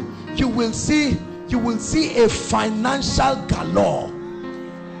tell you, you will see a financial galore.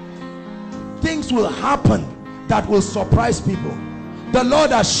 things will happen that will surprise people. The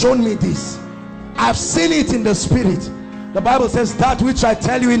Lord has shown me this. I've seen it in the spirit. The Bible says, that which I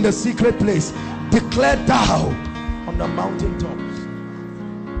tell you in the secret place, declare thou on the mountaintops.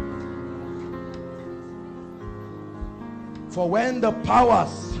 For when the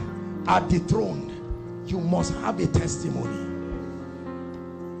powers are dethroned, you must have a testimony.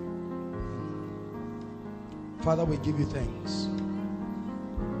 Father, we give you thanks.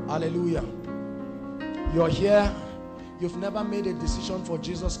 Hallelujah. You're here, you've never made a decision for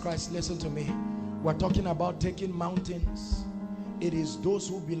Jesus Christ. Listen to me. We're talking about taking mountains. It is those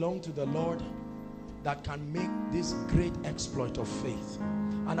who belong to the Lord that can make this great exploit of faith.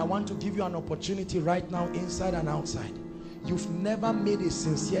 And I want to give you an opportunity right now, inside and outside. You've never made a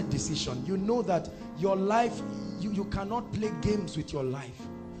sincere decision. You know that your life, you cannot play games with your life.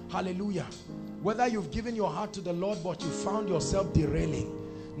 Hallelujah. Whether you've given your heart to the Lord but you found yourself derailing,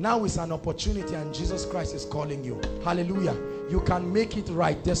 now is an opportunity and Jesus Christ is calling you. Hallelujah. You can make it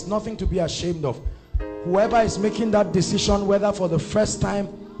right. There's nothing to be ashamed of. Whoever is making that decision, whether for the first time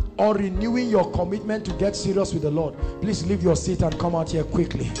or renewing your commitment to get serious with the Lord, please leave your seat and come out here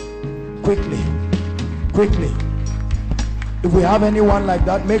quickly. Quickly. Quickly. If we have anyone like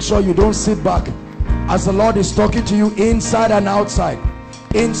that, make sure you don't sit back. As the Lord is talking to you inside and outside.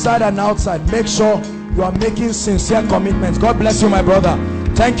 Inside and outside. Make sure you are making sincere commitments. God bless you, my brother.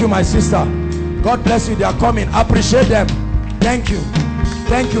 Thank you, my sister. God bless you. They are coming. Appreciate them. Thank you.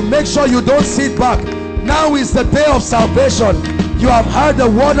 Thank you. Make sure you don't sit back. Now is the day of salvation. You have heard the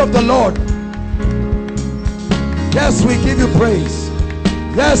word of the Lord. Yes, we give you praise.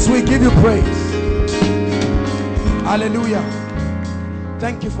 Yes, we give you praise. Hallelujah.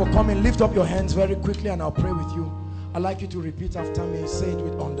 Thank you for coming. Lift up your hands very quickly and I'll pray with you. I'd like you to repeat after me. Say it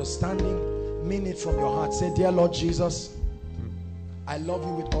with understanding. Mean it from your heart. Say, dear Lord Jesus, I love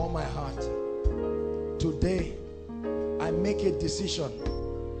you with all my heart. Today, I make a decision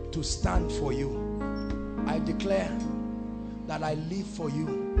to stand for you. I declare that I live for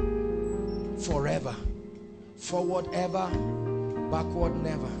you forever. Forward ever, backward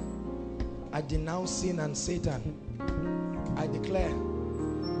never. I denounce sin and Satan. I declare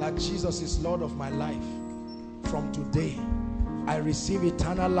that Jesus is Lord of my life. From today, I receive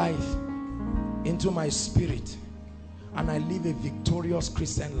eternal life into my spirit and I live a victorious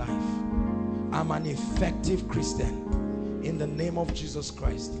Christian life. I'm an effective Christian in the name of Jesus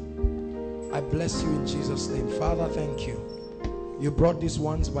Christ. I bless you in Jesus' name. Father, thank you. You brought these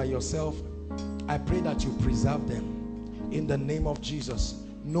ones by yourself. I pray that you preserve them in the name of Jesus.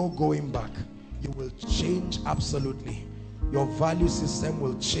 No going back. You will change absolutely. Your value system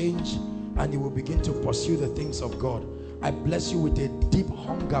will change and you will begin to pursue the things of God. I bless you with a deep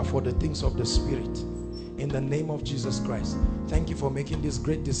hunger for the things of the Spirit in the name of Jesus Christ. Thank you for making this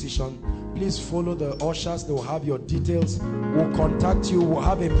great decision. Please follow the ushers. They will have your details. We'll contact you. We'll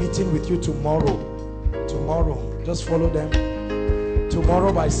have a meeting with you tomorrow. Tomorrow. Just follow them.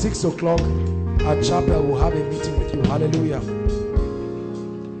 Tomorrow by 6 o'clock at chapel, we'll have a meeting with you. Hallelujah.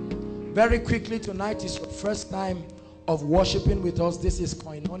 Very quickly, tonight is your first time of worshiping with us. This is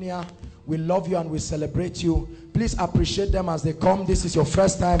Koinonia. We love you and we celebrate you. Please appreciate them as they come. This is your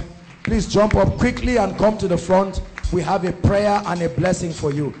first time. Please jump up quickly and come to the front. We have a prayer and a blessing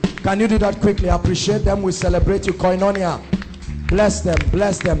for you. Can you do that quickly? Appreciate them. We celebrate you. Koinonia. Bless them.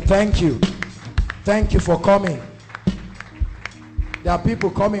 Bless them. Thank you. Thank you for coming. There are people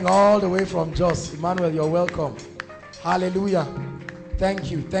coming all the way from Jos. Emmanuel, you're welcome. Hallelujah.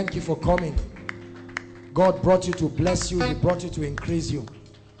 Thank you. Thank you for coming. God brought you to bless you. He brought you to increase you.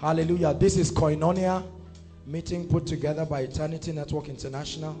 Hallelujah. This is Koinonia meeting put together by Eternity Network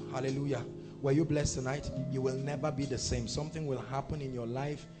International. Hallelujah. Were you blessed tonight? You will never be the same. Something will happen in your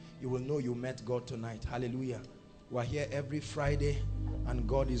life. You will know you met God tonight. Hallelujah. We're here every Friday and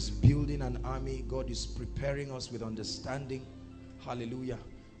God is building an army. God is preparing us with understanding. Hallelujah.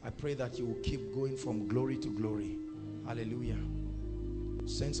 I pray that you will keep going from glory to glory. Hallelujah.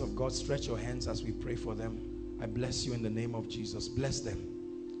 Saints of God, stretch your hands as we pray for them. I bless you in the name of Jesus. Bless them.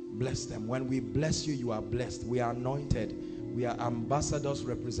 Bless them. When we bless you, you are blessed. We are anointed. We are ambassadors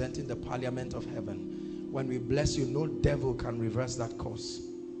representing the parliament of heaven. When we bless you, no devil can reverse that course,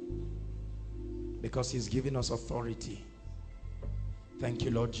 because he's giving us authority. Thank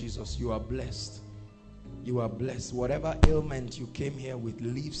you, Lord Jesus. You are blessed. You are blessed. Whatever ailment you came here with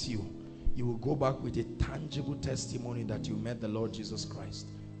leaves you, you will go back with a tangible testimony that you met the Lord Jesus Christ.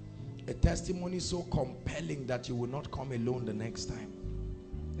 A testimony so compelling that you will not come alone the next time.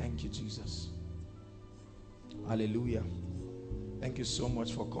 Thank you, Jesus. Hallelujah. Thank you so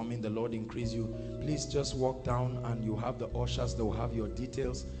much for coming. The Lord increase you. Please just walk down and you have the ushers. They will have your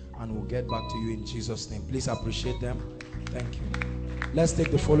details and we'll get back to you in Jesus' name. Please appreciate them. Thank you. Let's take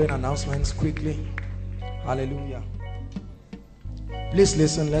the following announcements quickly. Hallelujah. Please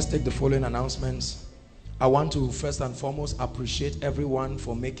listen. Let's take the following announcements. I want to first and foremost appreciate everyone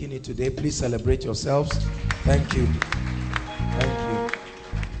for making it today. Please celebrate yourselves. Thank you. Thank you.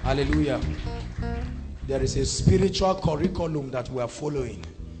 Hallelujah. There is a spiritual curriculum that we are following,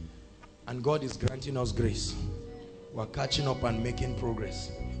 and God is granting us grace. We're catching up and making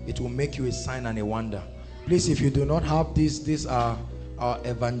progress. It will make you a sign and a wonder. Please, if you do not have these are our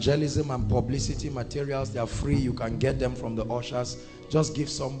evangelism and publicity materials. They are free. You can get them from the ushers. Just give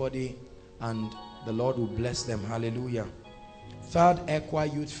somebody and the Lord will bless them. Hallelujah. Third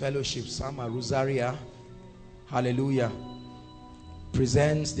Equa Youth Fellowship, Sama Rosaria, hallelujah,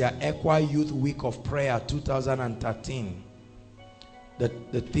 presents their Equa Youth Week of Prayer 2013.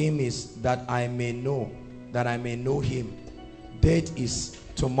 The theme is that I may know him. Date is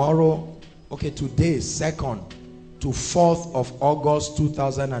tomorrow, okay, today, 2nd to 4th of August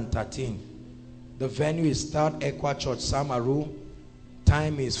 2013. The venue is Third Equa Church, Samaru.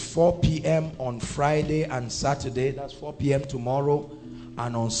 Time is 4 p.m. on Friday and Saturday. That's 4 p.m. tomorrow.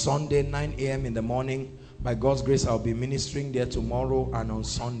 And on Sunday, 9 a.m. in the morning. By God's grace, I'll be ministering there tomorrow and on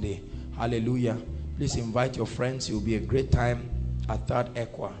Sunday. Hallelujah. Please invite your friends. It will be a great time at Third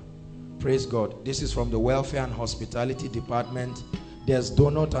Equa. Praise God. This is from the Welfare and Hospitality Department. There's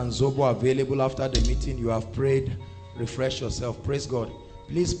donut and zobo available after the meeting. You have prayed. Refresh yourself. Praise God.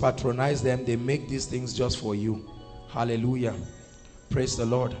 Please patronize them. They make these things just for you. Hallelujah. Praise the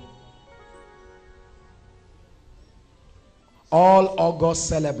Lord. All August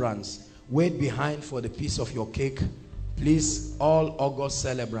celebrants, wait behind for the piece of your cake. Please, all August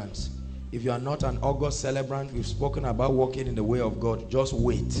celebrants. If you are not an August celebrant, we've spoken about walking in the way of God. Just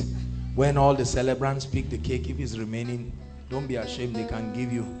wait. When all the celebrants pick the cake, if it's remaining, don't be ashamed. They can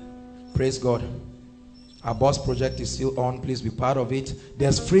give you. Praise God. Our bus project is still on. Please be part of it.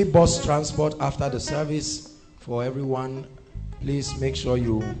 There's free bus transport after the service for everyone. Please make sure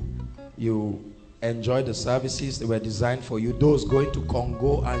you enjoy the services. They were designed for you. Those going to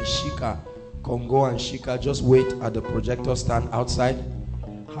Congo and Shika, just wait at the projector stand outside.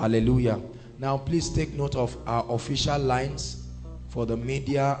 Hallelujah. Now please take note of our official lines for the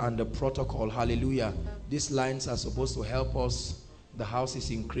media and the protocol. Hallelujah. These lines are supposed to help us. The house is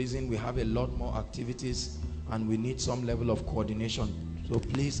increasing. We have a lot more activities and we need some level of coordination. So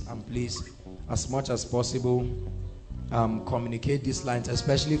please and please, as much as possible, communicate these lines,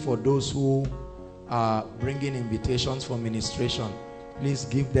 especially for those who are bringing invitations for ministration. Please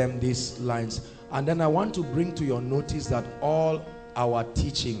give them these lines. And then I want to bring to your notice that all our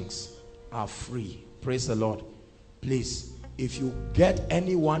teachings are free. Praise the Lord. Please, if you get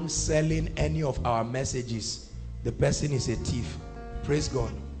anyone selling any of our messages, the person is a thief. Praise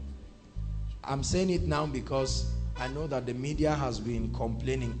God. I'm saying it now because I know that the media has been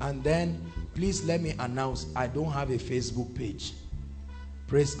complaining. And then please let me announce, I don't have a Facebook page.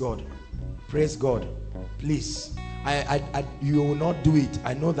 Praise God. Praise God. Please. You will not do it.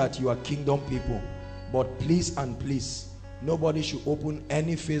 I know that you are kingdom people. But please and please, nobody should open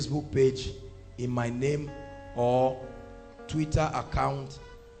any Facebook page in my name or Twitter account.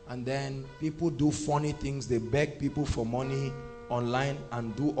 And then people do funny things. They beg people for money online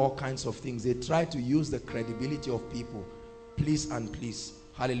and do all kinds of things. They try to use the credibility of people. Please and please.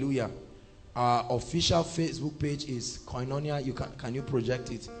 Hallelujah. Our official Facebook page is Koinonia. Can you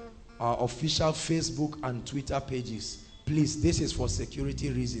project it? Our official Facebook and Twitter pages. Please, this is for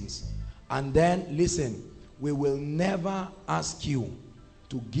security reasons. And then listen, we will never ask you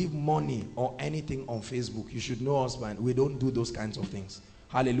to give money or anything on Facebook. You should know us, man. We don't do those kinds of things.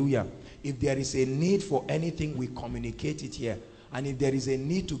 Hallelujah. If there is a need for anything, we communicate it here. And if there is a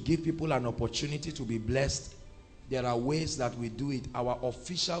need to give people an opportunity to be blessed, there are ways that we do it. Our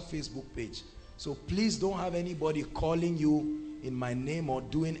official Facebook page. So please don't have anybody calling you in my name or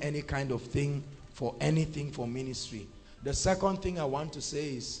doing any kind of thing for anything for ministry. The second thing I want to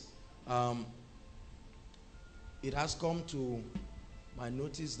say is, it has come to my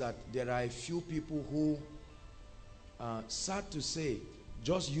notice that there are a few people who, sad to say,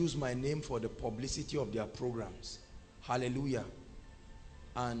 just use my name for the publicity of their programs. Hallelujah.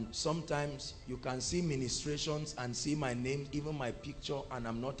 And sometimes you can see ministrations and see my name, even my picture, and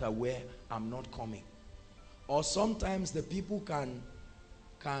I'm not aware I'm not coming. Or sometimes the people can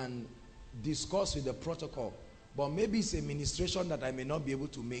discuss with the protocol, but maybe it's a ministration that I may not be able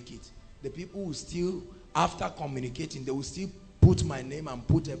to make it. The people will still, after communicating, they will still put my name and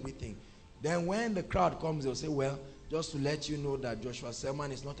put everything. Then when the crowd comes, they'll say, well, just to let you know that Joshua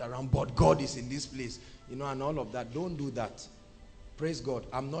Selman is not around, but God is in this place, you know, and all of that. Don't do that. Praise God.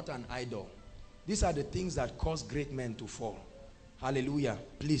 I'm not an idol. These are the things that cause great men to fall. Hallelujah.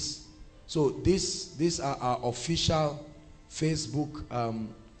 Please. So these are our official Facebook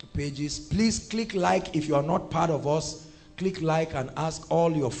pages. Please click like if you are not part of us. Click like and ask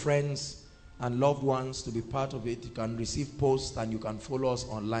all your friends and loved ones to be part of it. You can receive posts and you can follow us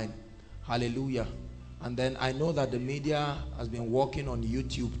online. Hallelujah. And then I know that the media has been working on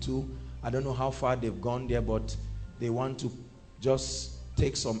YouTube too. I don't know how far they've gone there, but they want to just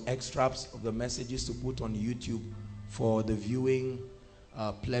take some extracts of the messages to put on YouTube for the viewing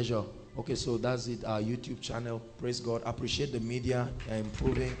pleasure. Okay, so that's it, our YouTube channel. Praise God. Appreciate the media. They're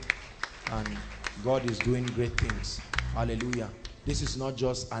improving and God is doing great things. Hallelujah. This is not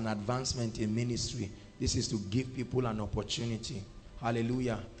just an advancement in ministry. This is to give people an opportunity.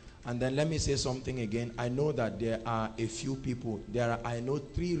 Hallelujah. And then let me say something again. I know that there are a few people. I know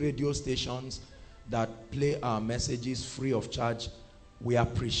 3 radio stations that play our messages free of charge. We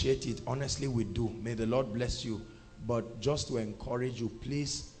appreciate it. Honestly, we do. May the Lord bless you. But just to encourage you,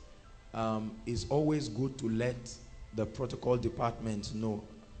 please, it's always good to let the protocol department know.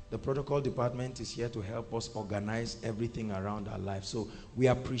 The protocol department is here to help us organize everything around our life. So we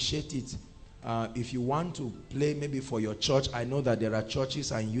appreciate it. If you want to play maybe for your church, I know that there are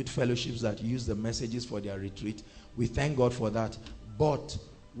churches and youth fellowships that use the messages for their retreat. We thank God for that. But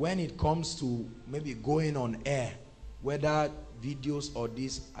when it comes to maybe going on air, whether videos or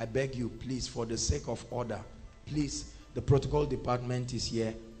this, I beg you, please, for the sake of order, please, the protocol department is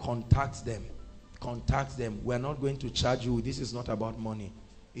here. Contact them. Contact them. We're not going to charge you. This is not about money.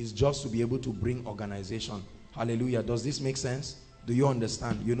 It's just to be able to bring organization. Hallelujah. Does this make sense? Do you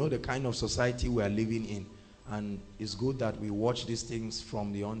understand? You know the kind of society we are living in. And it's good that we watch these things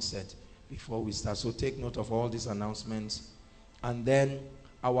from the onset before we start. So take note of all these announcements. And then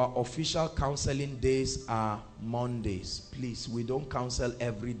our official counseling days are Mondays. Please, we don't counsel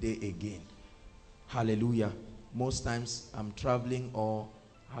every day again. Hallelujah. Most times I'm traveling or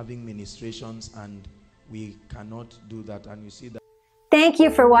having ministrations and we cannot do that. And you see that. Thank you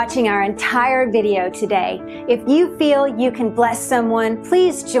for watching our entire video today. If you feel you can bless someone,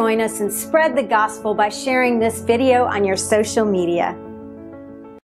 please join us and spread the gospel by sharing this video on your social media.